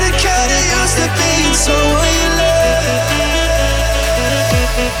getting kinda used to being someone you love.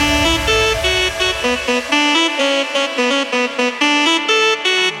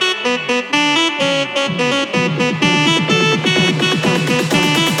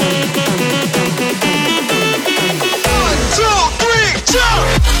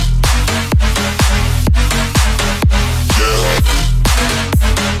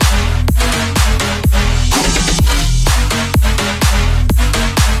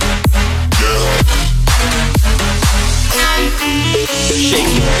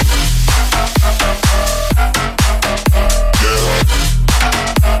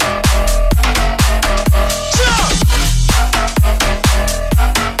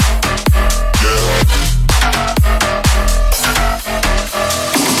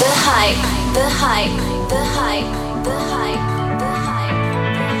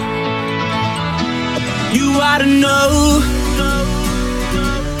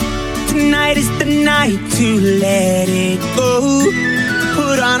 To let it go,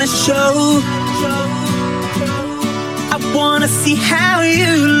 put on a show. I wanna see how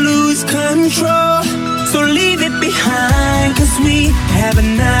you lose control. So leave it behind, 'cause we have a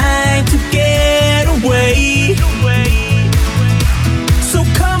night to get away. So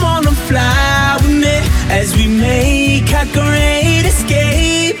come on and fly with me as we make our great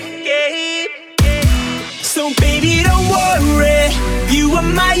escape. So baby, don't worry, you are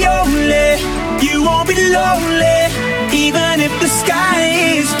my only. You won't be lonely, even if the sky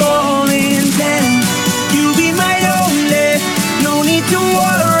is falling down. You'll be my only, no need to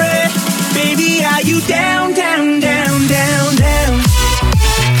worry. Baby, are you down, down, down, down, down?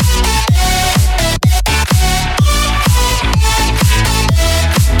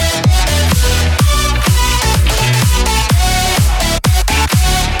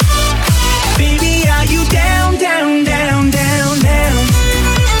 Baby, are you down, down, down, down, down?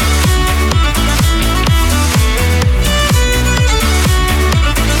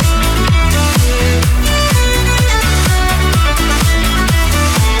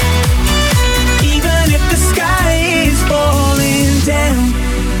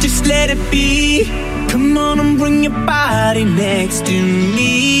 Let it be. Come on and bring your body next to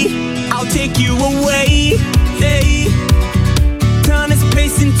me. I'll take you away. Hey, turn this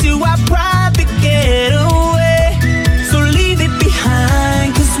place into our private getaway. So leave it behind,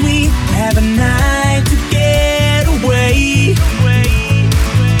 'cause we have a night to get away.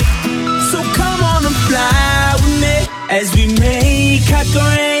 So come on and fly with me as we make our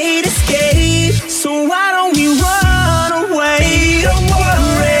great escape. So why don't we run away? Don't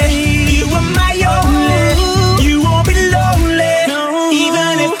worry.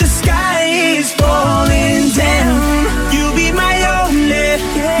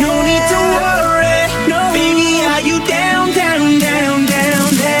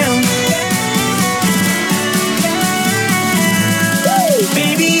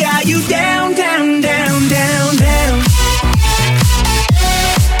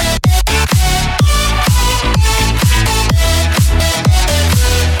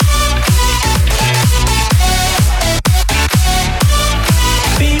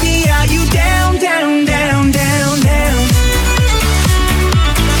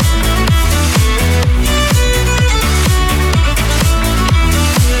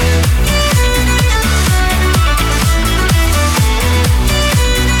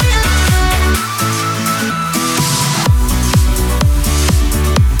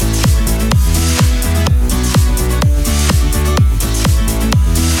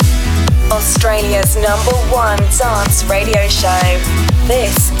 Australia's #1 dance radio show.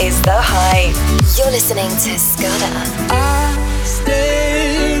 This is The Hype. You're listening to Scudder. I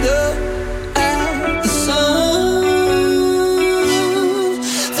stayed up at the sun.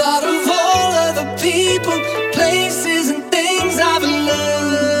 Thought of all of the people, places, and things I've loved.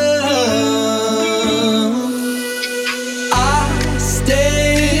 I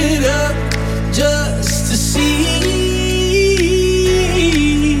stayed up just to see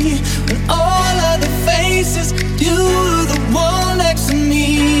when all of the faces, you were the one next to me.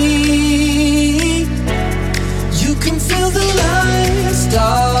 You can feel the lights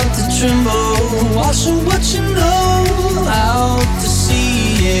start to tremble, watching what you know out to sea.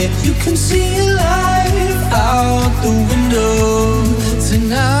 Yeah, you can see your life out the window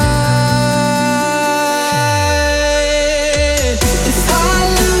tonight. If I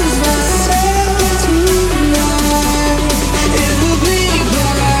lose myself tonight, it will be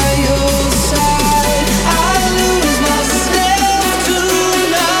by your side. I lose myself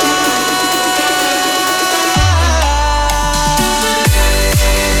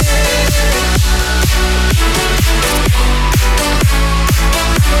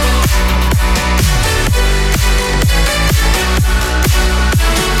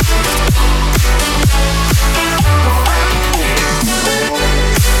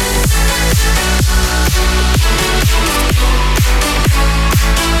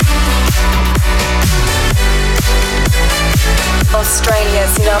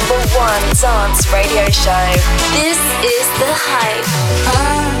Australia's #1 dance radio show. This is The Hype.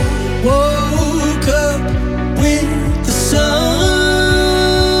 I woke up with the sun.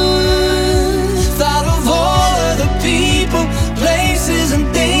 Thought of all of the people, places, and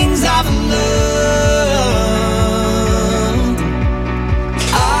things I've loved.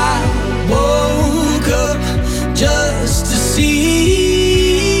 I woke up just to see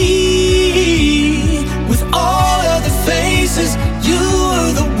with all of the faces, you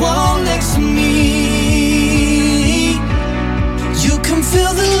were the one next to me. You can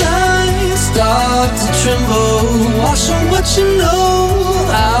feel the lights start to tremble, watching what you know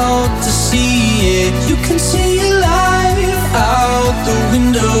out to sea. Yeah, you can see your life out the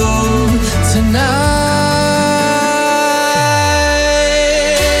window tonight.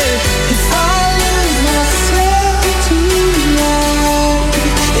 If I lose myself tonight,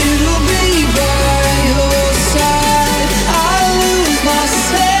 it'll be by your side. I lose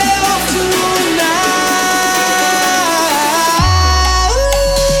myself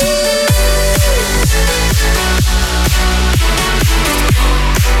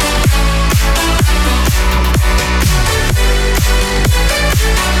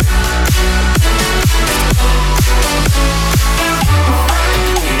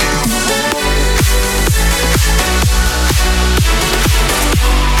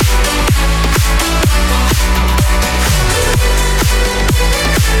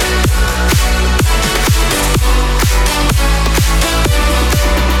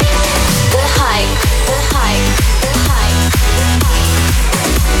The Hype. The Hype. The Hype.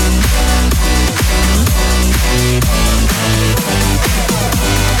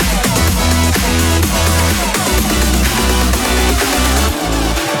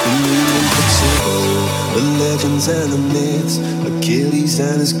 The legends and the myths, Achilles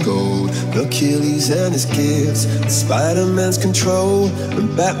and his gold, Achilles and his gifts, Spider-Man's control,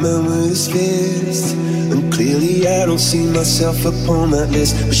 and Batman with his fist. And clearly I don't see myself upon that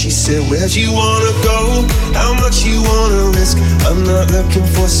list. But she said, where'd you wanna go? How much you wanna risk? I'm not looking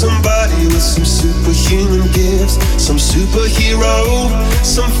for somebody with some superhuman gifts, some superhero,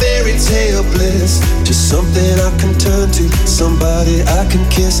 some fairy tale bliss. Just something I can turn to, somebody I can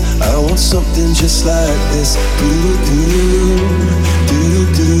kiss. I want something just like this.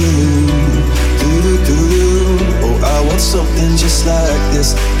 Oh, I want something just like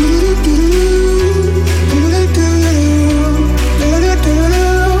this.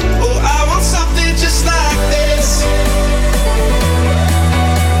 Oh, I want something just like this.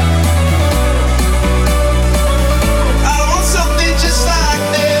 I want something just like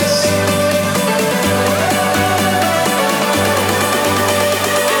this.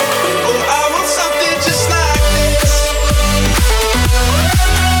 Oh, I want something just like this.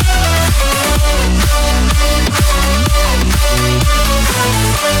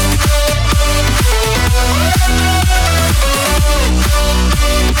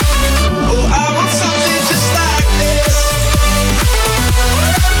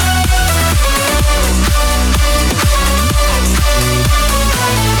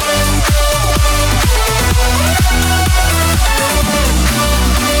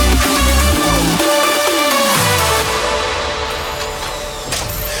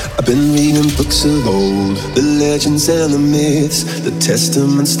 Been reading books of old, the legends and the myths, the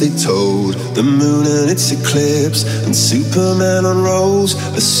testaments they told, the moon and its eclipse, and Superman unrolls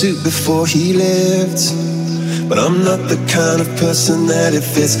a suit before he lived. But I'm not the kind of person that it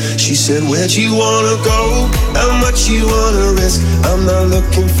fits. She said, where'd you wanna go? How much you wanna risk? I'm not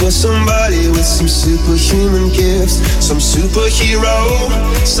looking for somebody with some superhuman gifts, some superhero,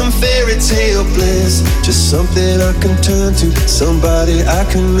 some fairy tale bliss. Just something I can turn to, somebody I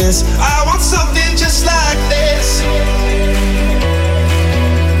can miss. I want something just like this.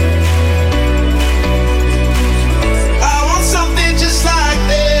 I want something just like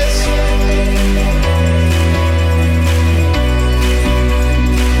this.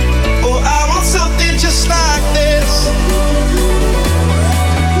 Something just like this.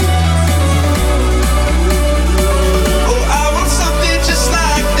 Oh, I want something just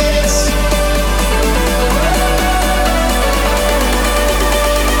like this.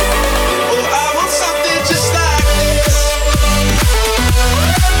 Oh, I want something just like this.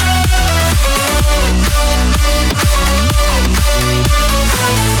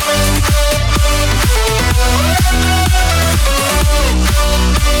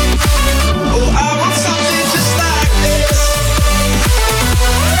 Oh, I want something just like this.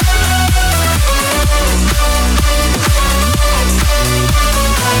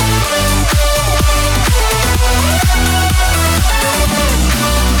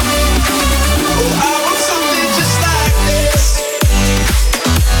 Oh, I want something just like this.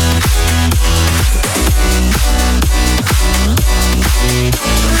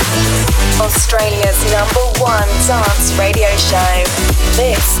 Australia's #1 dance radio show.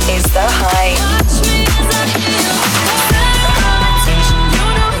 This is The Hype.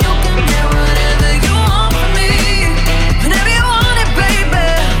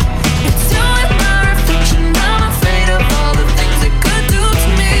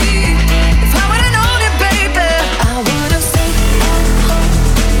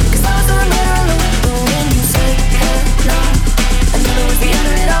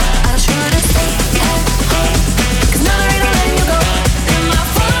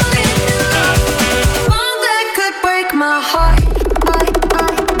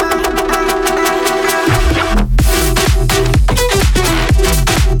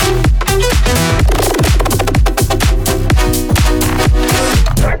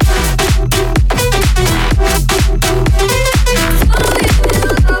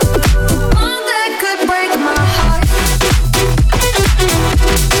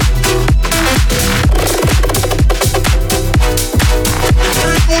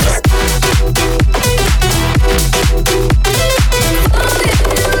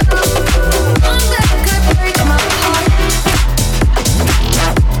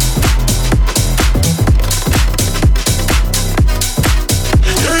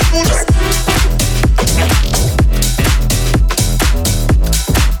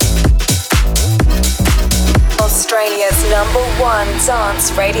 #1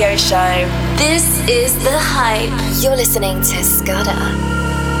 dance radio show. This is The Hype. You're listening to Scudder.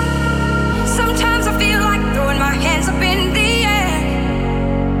 Sometimes I feel like throwing my hands up in the air.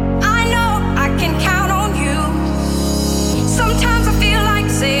 I know I can count on you. Sometimes I feel like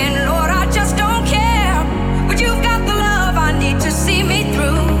saying, Lord, I just don't care. But you've got the love I need to see me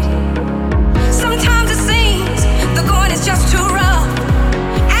through. Sometimes it seems the going is just too rough.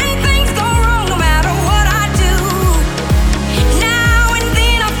 And things go wrong no matter what I do. Now and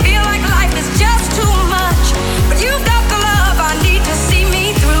then I feel like life is just too much. But you've got the love I need to see me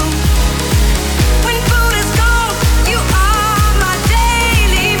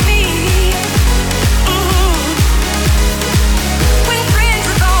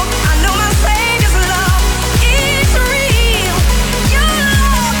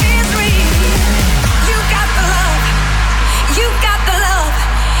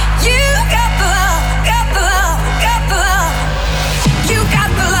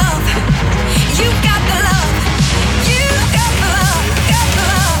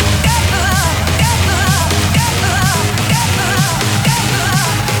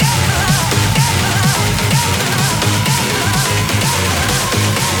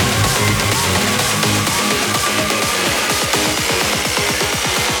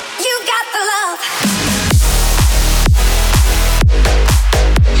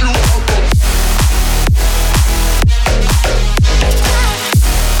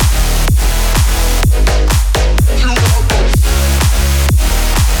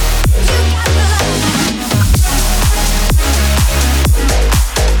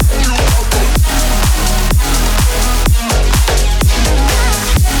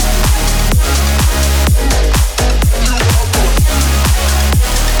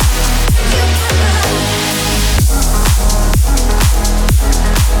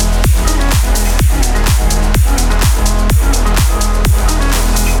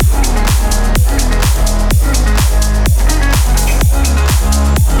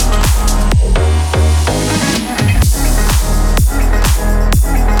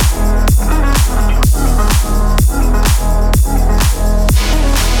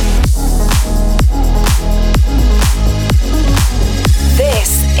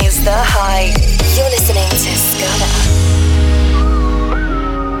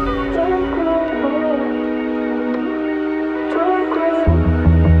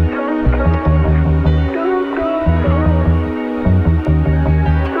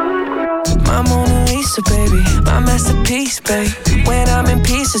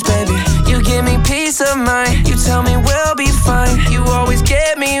pieces, baby. You give me peace of mind. You tell me we'll be fine. You always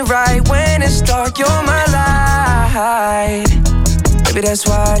get me right when it's dark. You're my light. Baby, that's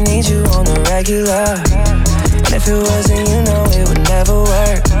why I need you on the regular. And if it wasn't, you know it would never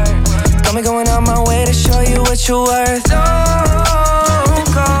work. Got me going out my way to show you what you're worth.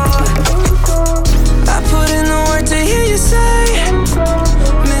 Don't go. I put in the work to hear you say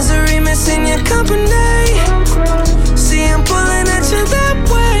misery missing your company. See, I'm pulling at you that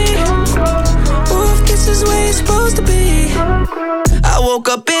way. Ooh, if this is where you're supposed to be. I woke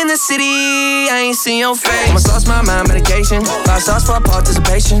up in the city, I ain't seen your face. Almost lost my mind, medication. 5 stars for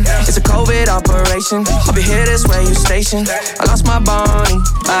participation. It's a COVID operation. I'll be here this way, you stationed. I lost my Bonnie.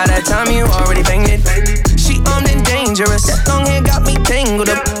 By that time, you already banged it. She armed and dangerous. Long hair got me tangled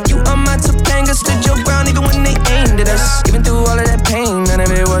up. You on my Topanga, stood your ground even when they aimed at us. Even through all of that pain, none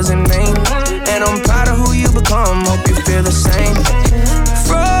of it was in vain. And I'm proud of who you become. Hope you feel the same.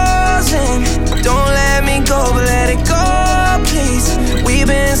 Frozen, don't let me go, but let it go, please. We've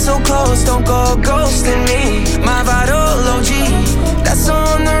been so close, don't go ghosting me. My vital OG, that's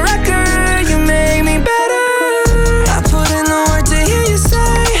on the record. You made me better. I put in the work to hear you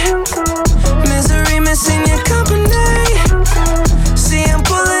say misery missing your company. See, I'm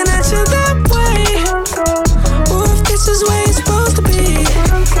pulling at you that way. Ooh, if this is where you're supposed to be.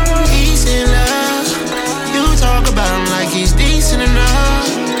 He's in love. You talk about him like he's decent enough.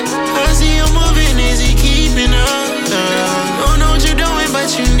 I see you moving, is he keeping up? Don't know what you're doing, but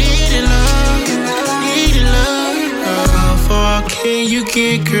you need it, love. Need it, love. How far can you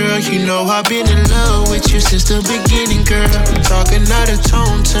get, girl? You know I've been in love with you since the beginning, girl. Talking out of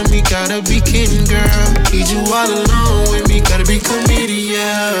tone to me, gotta be kidding, girl. Need you all alone with me, gotta be committed,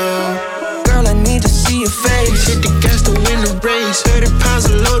 yeah. Girl, I need to see your face. Hit the gas to win the race. 30 pounds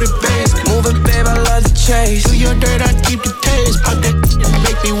of loaded bass. Moving, babe, I love the chase. Do your dirt, I keep the taste. Pop that and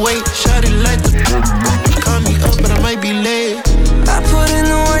make me wait. Shot it like the call me up, but I might be late. I put in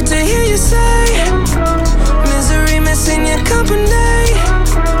the work to hear you say misery missing your company.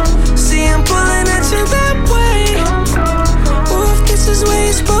 See, I'm pulling at you that way. Ooh, if this is where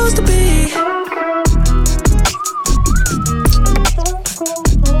you're supposed to be.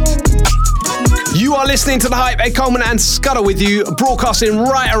 You are listening to The Hype. Ed Coleman and Scudder with you, broadcasting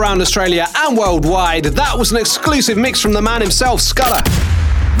right around Australia and worldwide. That was an exclusive mix from the man himself, Scudder.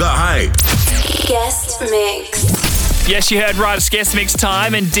 The Hype. Guest mix. Yes, you heard right, it's guest mix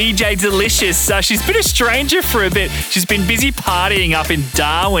time, and DJ Delicious. She's been a stranger for a bit. She's been busy partying up in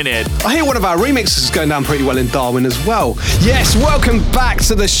Darwin, Ed. I hear one of our remixes is going down pretty well in Darwin as well. Yes, welcome back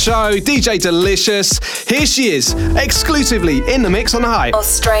to the show, DJ Delicious. Here she is, exclusively in the mix on The Hype.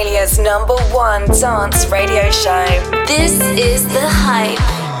 Australia's #1 dance radio show. This is The Hype.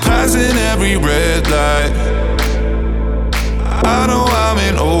 Passing every red light, I know I'm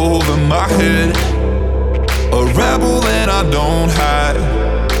in over my head. A rebel and I don't hide.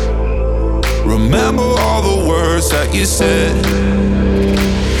 Remember all the words that you said.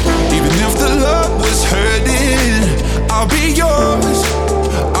 Even if the love was hurting, I'll be yours.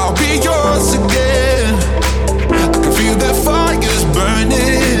 I'll be yours again. I can feel that fire's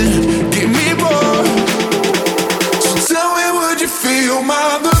burning. Give me more. So tell me, would you feel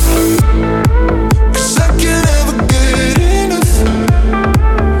my love? 'Cause I can't ever get enough.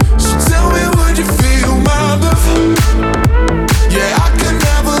 So tell me, would you feel my love? Yeah, I can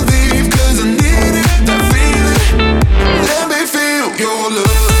never leave 'cause I needed that feeling. Let me feel your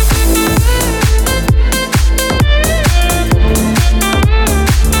love.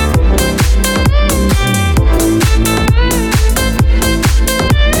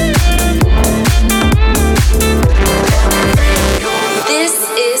 This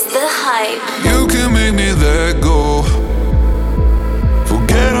is The Hype. You can make me let go.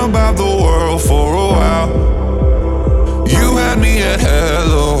 Forget about the world for a while. You had me at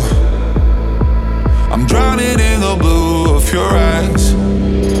hello. I'm drowning in the blue of your eyes.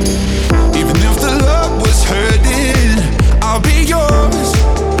 Even if the love was hurting, I'll be yours.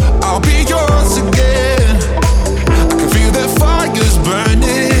 I'll be yours again. I can feel that fire's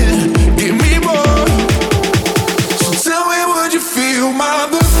burning. Give me more. So tell me, would you feel my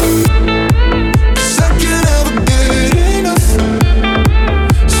love? 'Cause I can't ever get enough.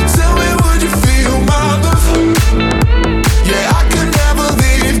 So tell me, would you feel my love? Yeah, I can never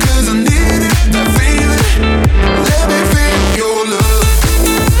leave 'cause I needed that feeling. Let me feel your love.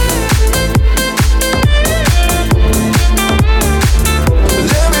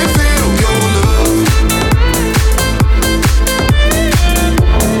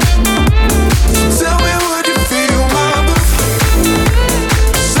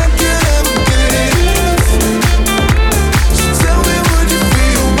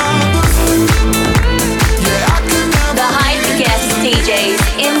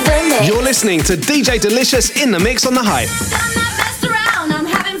 listening to DJ Delicious in the mix on The Hype. Messed around, I'm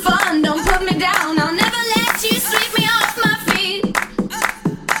having fun, don't put me down. I'll never let you sweep me off my feet.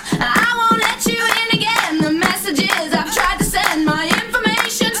 I won't let you in again. The messages I've tried to send, my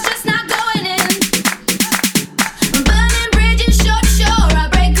information's just not going in. Burning bridges shore to shore, I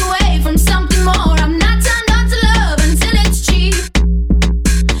break away from something more. I'm not turned on to love until it's cheap.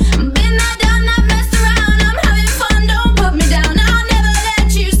 Been there, done that, messed around, I'm having fun, don't put me down. I'll never let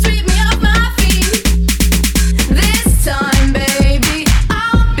you sweep me off my feet. This time, baby,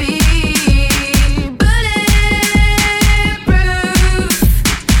 I'll be bulletproof.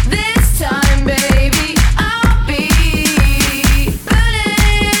 This time, baby, I'll be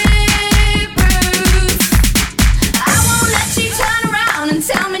bulletproof. I won't let you turn around and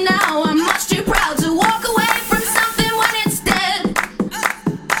tell me now I'm much too proud to walk away from something when it's dead.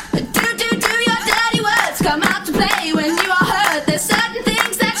 Do your dirty words come out to play when you are hurt? There's certain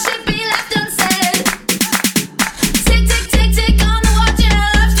things that should be left unsaid. Tick, tick, tick, tick on the watch and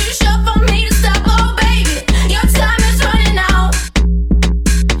our love's too short for me to stop. Oh baby, your time is running out.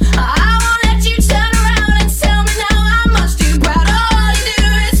 I won't let you turn around and tell me now I'm much too proud. All you do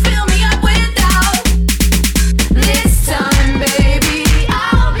is fill me up with doubt. This time, baby,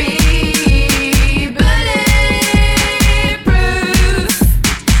 I'll be bulletproof.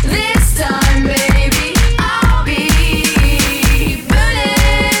 This time, baby, I'll be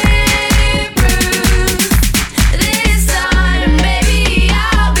bulletproof. This time, baby,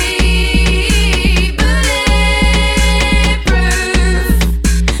 I'll be bulletproof.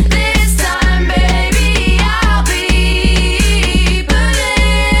 This time,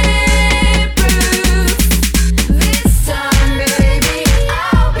 baby,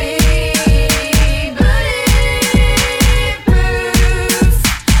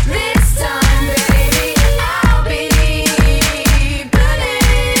 I'll be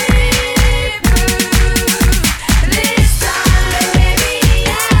bulletproof. This time, baby,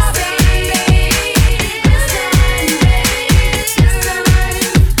 I'll be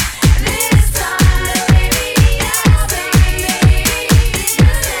bulletproof. This time, baby, I'll be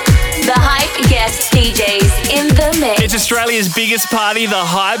The Hype guest DJs in the mix. It's Australia's biggest party, The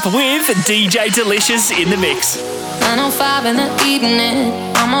Hype, with DJ Delicious in the mix. 9:05 in the evening,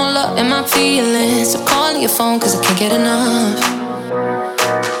 I'm all up in my feelings. So calling your phone cause I can't get enough.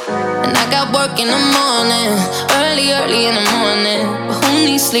 And I got work in the morning, early in the morning. But who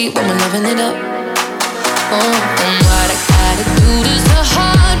needs sleep when we're loving it up? Oh, and what I gotta do this the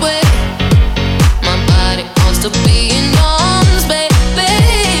hard way. My body wants to be in arms, baby.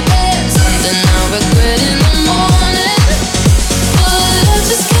 Something I regret in the morning. But love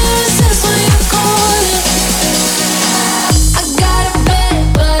just can't resist when you're calling. I got a bed,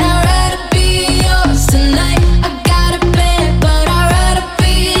 but I'd rather be yours tonight. I got a bed, but I'd rather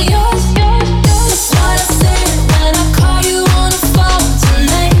be yours. That's what I said when I call you on the phone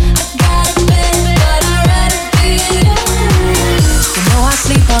tonight. I got a bed, but I'd rather be yours. You know I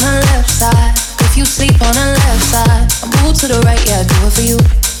sleep on the left side. If you sleep on the left side, I move to the right, yeah, I do it for you.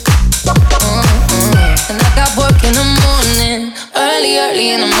 And I got work in the morning, early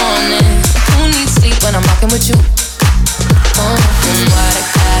in the morning. Who needs sleep when I'm rocking with you? And what I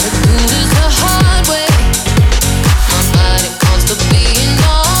gotta do is the hard way. My body wants to be in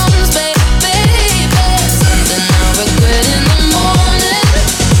arms, baby. Something I regret in the morning.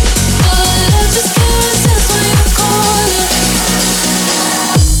 But love just can't resist when you're calling.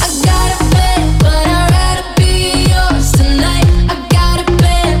 I got a bed, but I'd rather be yours tonight. I got a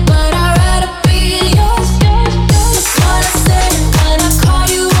bed, but I'd rather be yours. That's what I said when I call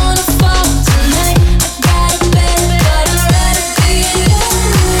you on the phone tonight. I got a bed, but I'd rather be yours.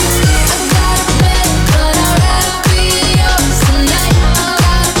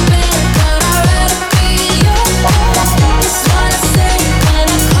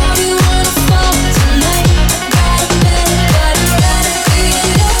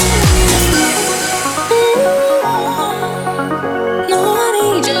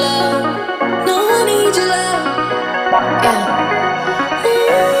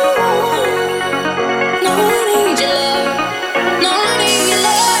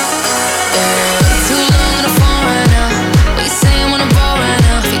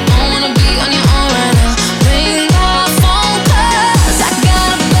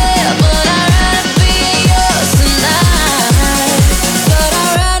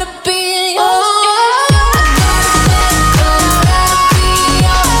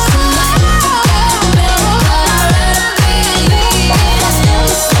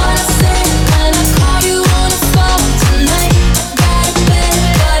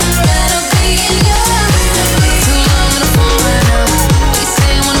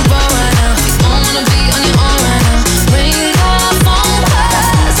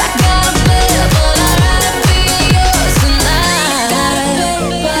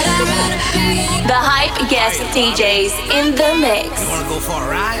 guest DJs in the mix. You wanna go for a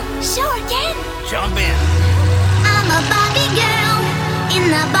ride? Sure, Ken. Jump in. I'm a Barbie girl in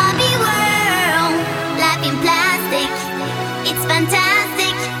the Barbie world. Life in plastic, it's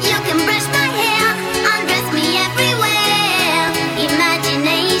fantastic. You can brush my hair, undress me everywhere.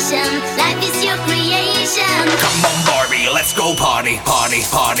 Imagination, life is your creation. Come on, Barbie, let's go party, party,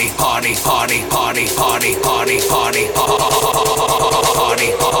 party, party, party, party, party, party, party, party, party,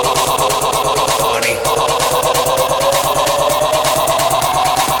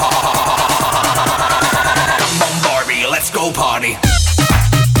 Come on, Barbie, let's go party.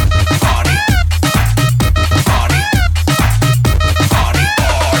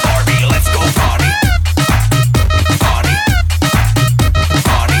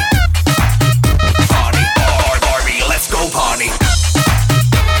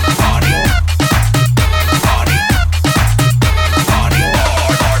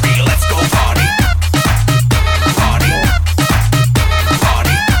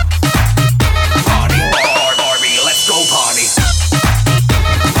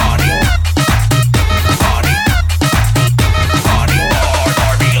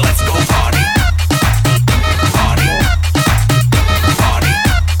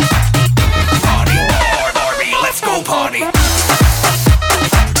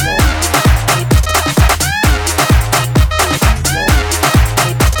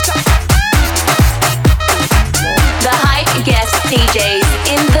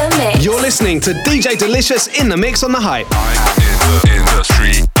 Listening to DJ Delicious in the mix on The Hype. I'm in the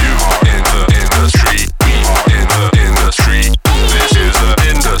industry, you are in the industry, we are in the industry, this is the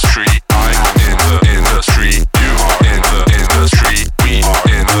industry. I'm in the industry, you are in the industry, we are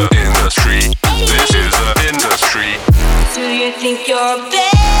in the industry, this is the industry. Do you think you're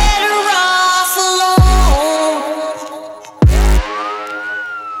better off alone?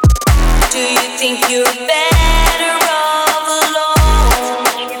 Do you think you're better off alone?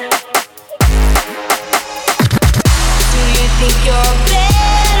 Think you're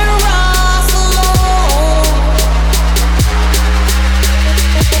better off alone?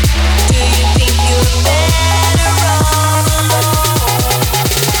 Do you think you're better off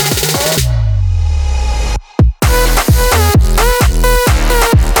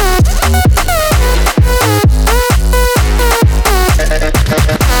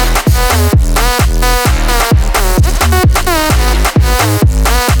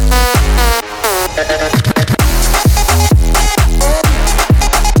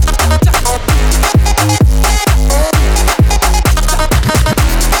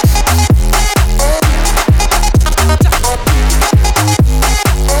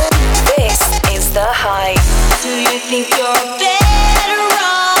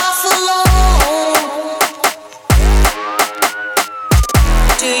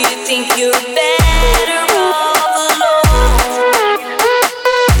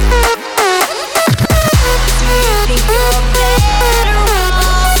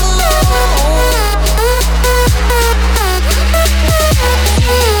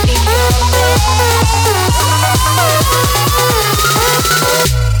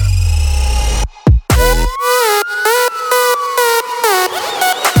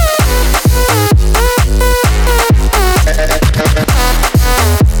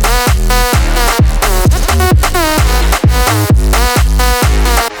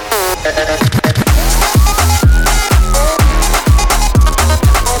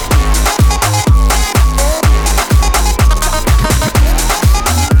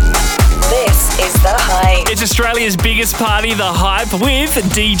Australia's biggest party, The Hype, with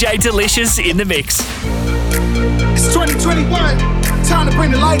DJ Delicious in the mix. It's 2021, time to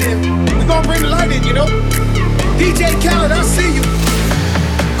bring the light in. We're gonna bring the light in, you know. DJ Khaled, I see you.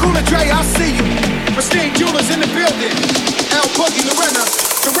 Cooler Dre, I see you. Pristine Jewelers in the building. L Boogie, Lorena,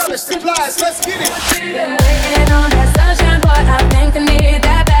 Gorilla Supplies, let's get it. Waiting on that sunshine, boy, I think I need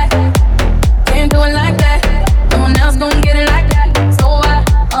that back. Can't do it like that. No one else gonna get it like that. So why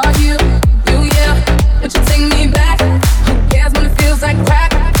are you, yeah? But you take me back. Who cares when it feels like crack?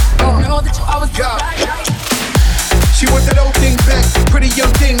 Don't know that you always got. She want that old thing back. Pretty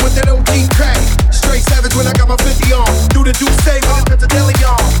young thing with that OG crack. Straight savage when I got my 50 on. Do the Duce with the deli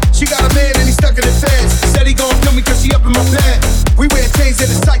on. She got a man and he stuck in the fence. Said he gon' kill me cause she up in my bed. We wear chains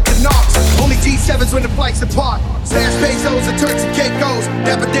in the sight to knocks. Only G7s when the flights apart. Stash pesos and Turks and Caicos.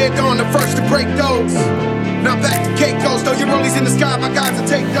 Dapper dead on the first to break those. Now back to Caicos. Throw your rollies in the sky, my guys will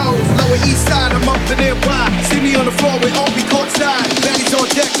take those. Lower east side, I'm up to near wide. See me on the floor with Obi courtside. Baddies on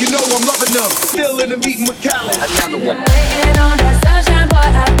deck, you know I'm loving them. Still in the meeting with Khaled. Another one. Waiting on that sunshine, boy,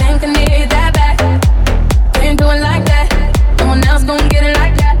 I think I need that back. Can't do it like that. No one else gon' get it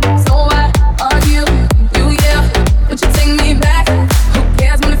like that. So why are you,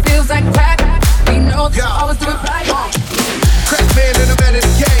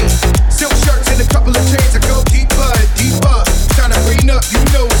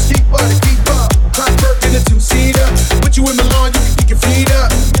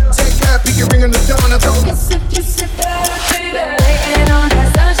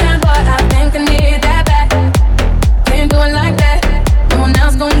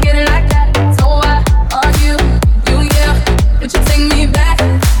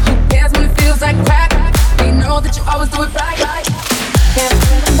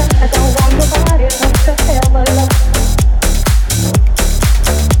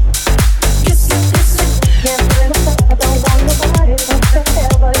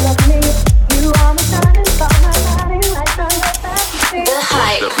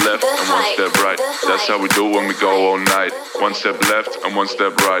 one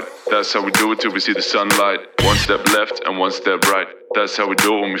step right. That's how we do it till we see the sunlight. One step left and one step right. That's how we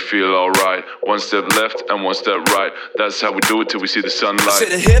do it when we feel alright. One step left and one step right. That's how we do it till we see the sunlight. I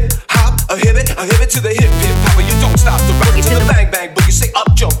said a hip hop, a hip it to the hip hop. You don't stop the rock to the bang bang boogie. Say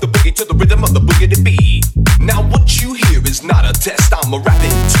up jump the boogie to the rhythm of the boogie to beat. Now what you hear is not a test. I'm a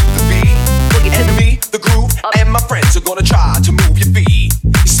rapping to the beat. And me, the groove, and my friends are gonna try to move your feet.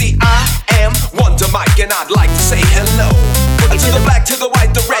 You see, I am Wonder Mike, and I'd like to say hello to the black, to the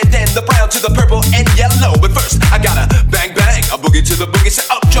white, the red, and the brown, to the purple and yellow. But first, I gotta bang bang, a boogie to the boogie. Say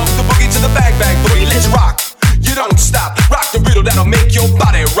up jump the boogie to the bang bang boogie. Let's rock. You don't stop, rock the riddle that'll make your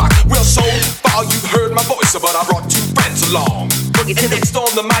body rock. Real so far you've heard my voice, but I brought two friends along. And next on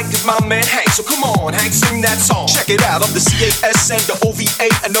the mic is my man Hank, so come on Hank, sing that song. Check it out, I'm the CAS and the OVA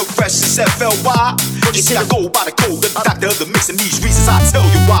and the rest is FLY. You see I go by the code, the doctor of the mix, and these reasons I tell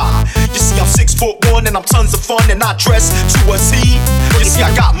you why. You see I'm 6'1" and I'm tons of fun and I dress to a T. You see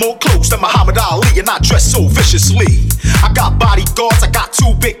I got more clothes than Muhammad Ali and I dress so viciously. I got bodyguards, I got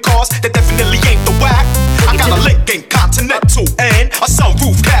two big cars that definitely ain't the whack. I got a Lincoln Continental and a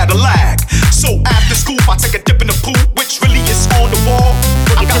sunroof Cadillac. So after school I take a dip in the pool, which really is on the wall.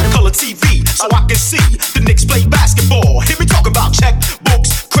 I got a color TV so I can see the Knicks play basketball. Hear me talk about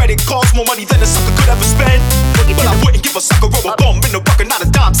checkbooks, credit cards, more money than a sucker could ever spend. But I wouldn't give a sucker or a bum in the bucket, not a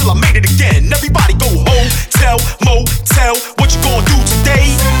dime till I made it again. Everybody go hotel, motel, what you gonna do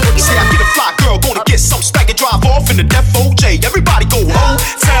today? Say I get a fly girl, gonna get some spank and drive off in the Def OJ. Everybody go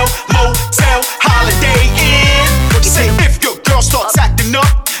hotel, motel, holiday inn. Say if your girl starts acting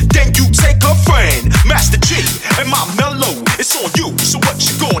up, then you take her friend, Master G, and my mellow. It's on you, so what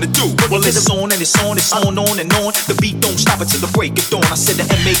you gonna do? Well, it's on and it's on and on. The beat don't stop until the break of dawn. I said the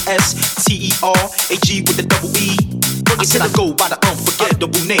MASTERAG with the double E. I said I go by the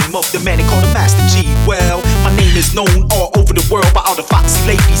unforgettable name of the man they call the Master G. Well, my name is known all over the world by all the foxy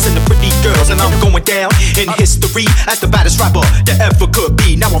ladies and the pretty girls, and I'm going down in history as the baddest rapper that ever could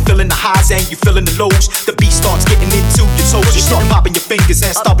be. Now I'm feeling the highs and you feeling the lows. The beat starts getting into your toes. You start popping your fingers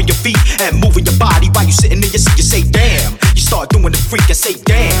and stomping your feet and moving your body while you sitting in your seat. You say damn. You start doing the freak and say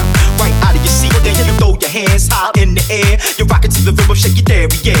damn. Right out of your seat, then you throw your hands high in the air. You're rocking to the rhythm, shake your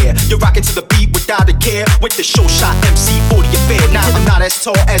derriere. You're rocking to the beat without a care with the show shot MC for the affair. Now I'm not as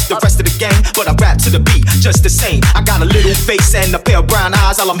tall as the rest of the gang, but I rap to the beat just the same. I got a little face and a pair of brown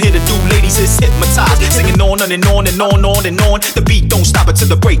eyes. All I'm here to do, ladies, is hypnotize. Singing on and on and on and on. The beat don't stop until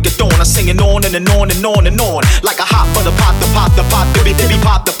the break of dawn. I'm singing on and on and on and on. Like a hot butter pop, the pop, the pop, the beat,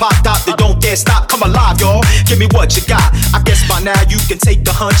 pop, the pop, top. They don't dare stop. Come alive, y'all. Give me what you got. I guess by now you can take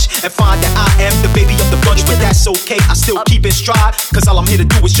the hunch and find that I am the baby of the bunch, but that's okay. I still keep in stride, cause all I'm here to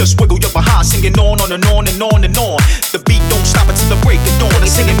do is just wiggle your behind. Singing on and on and on and on. The beat don't stop until the break of dawn. I'm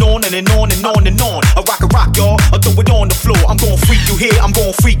singing on and on and on and on. I rock, y'all. I'll throw it on the floor. I'm gonna freak you here, I'm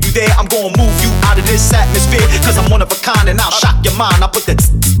gonna freak you there. I'm gonna move you out of this atmosphere, cause I'm one of a kind and I'll shock your mind. I put the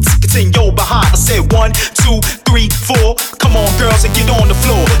tickets in your behind. I said 1, 2, 3, 4. Come on, girls, and get on the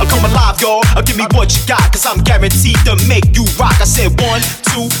floor. I'll come alive, y'all. Give me what you got, cause I'm guaranteed to make you rock. I said 1,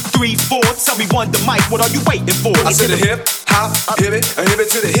 2, 3, 4. Tell me Wonder Mike, what are you waiting for? I said a hip hop, hip it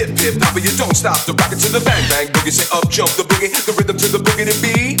to the hip hop, but you don't stop the rocket to the bang bang boogie. Say up jump the boogie, the rhythm to the boogie to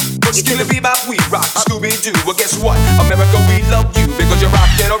beat. Skill it bebop, we rock Scooby Doo. Well, guess what? America, we love you because you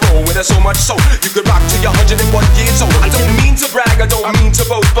rock and a roll with us so much so you could rock till you're 101 years old. I don't mean to brag, I don't mean to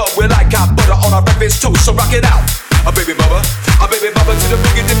boast, but we're like hot butter on our breakfast toast. So rock it out, a baby bubba to the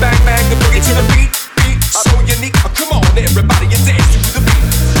boogie, the bang bang, the boogie to the beat. So unique, come on everybody, and dance to the beat.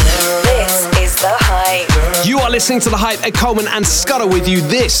 This is The Hype. You are listening to The Hype. Ed Coleman and Scudder with you.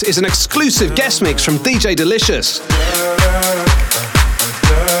 This is an exclusive guest mix from DJ Delicious.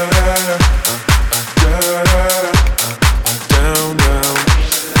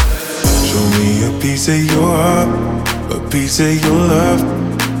 Show me a piece of your heart, a piece of your love.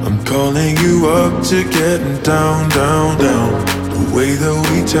 I'm calling you up to getting down, down, down. The way that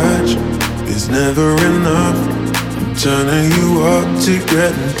we touch is never enough. I'm turning you up to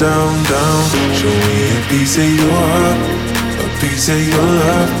getting down, down. Show me a piece of your heart, a piece of your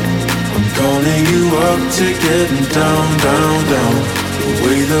love. I'm calling you up to getting down, down, down. The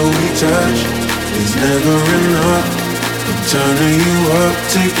way that we touch is never enough. I'm turning you up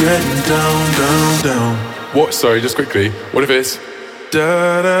to getting down, down, down. What? Sorry, just quickly. What if it's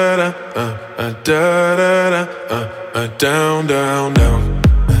da da da da da da down, down, down.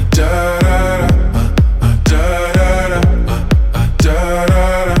 Da da da da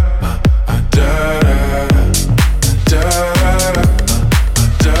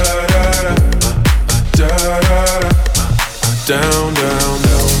down, down,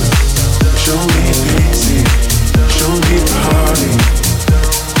 down. Show me pity, show me party.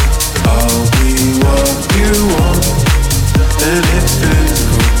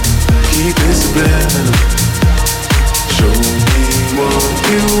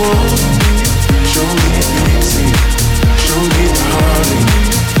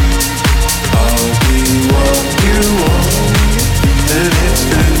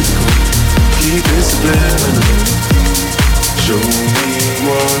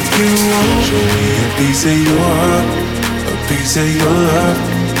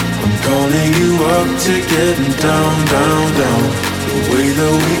 I'm calling you up to getting down, down, down. The way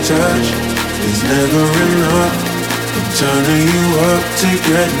that we touch is never enough. I'm turning you up to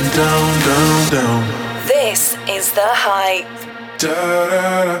getting down, down, down. This is The Hype. Da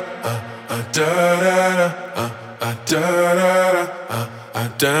da da, da da da, da da da,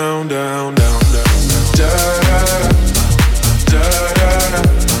 down, down, down, down. Da da da, da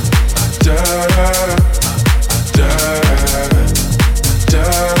da da, da da da.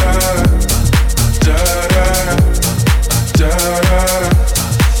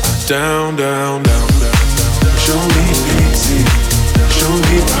 Down, down, down, down. Show me easy, show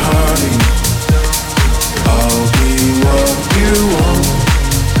me party. I'll be what you want,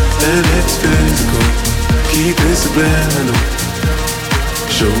 and it's physical. Keep it subliminal.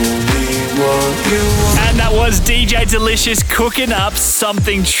 Show me what you want. And that was DJ Delicious cooking up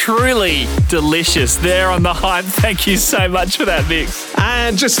something truly delicious there on The Hype. Thank you so much for that mix.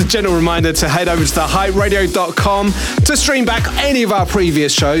 And just a gentle reminder to head over to thehyperadio.com to stream back any of our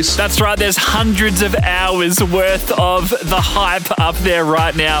previous shows. That's right, there's hundreds of hours worth of The Hype up there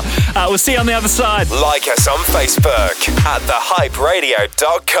right now. We'll see you on the other side. Like us on Facebook at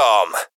thehyperadio.com.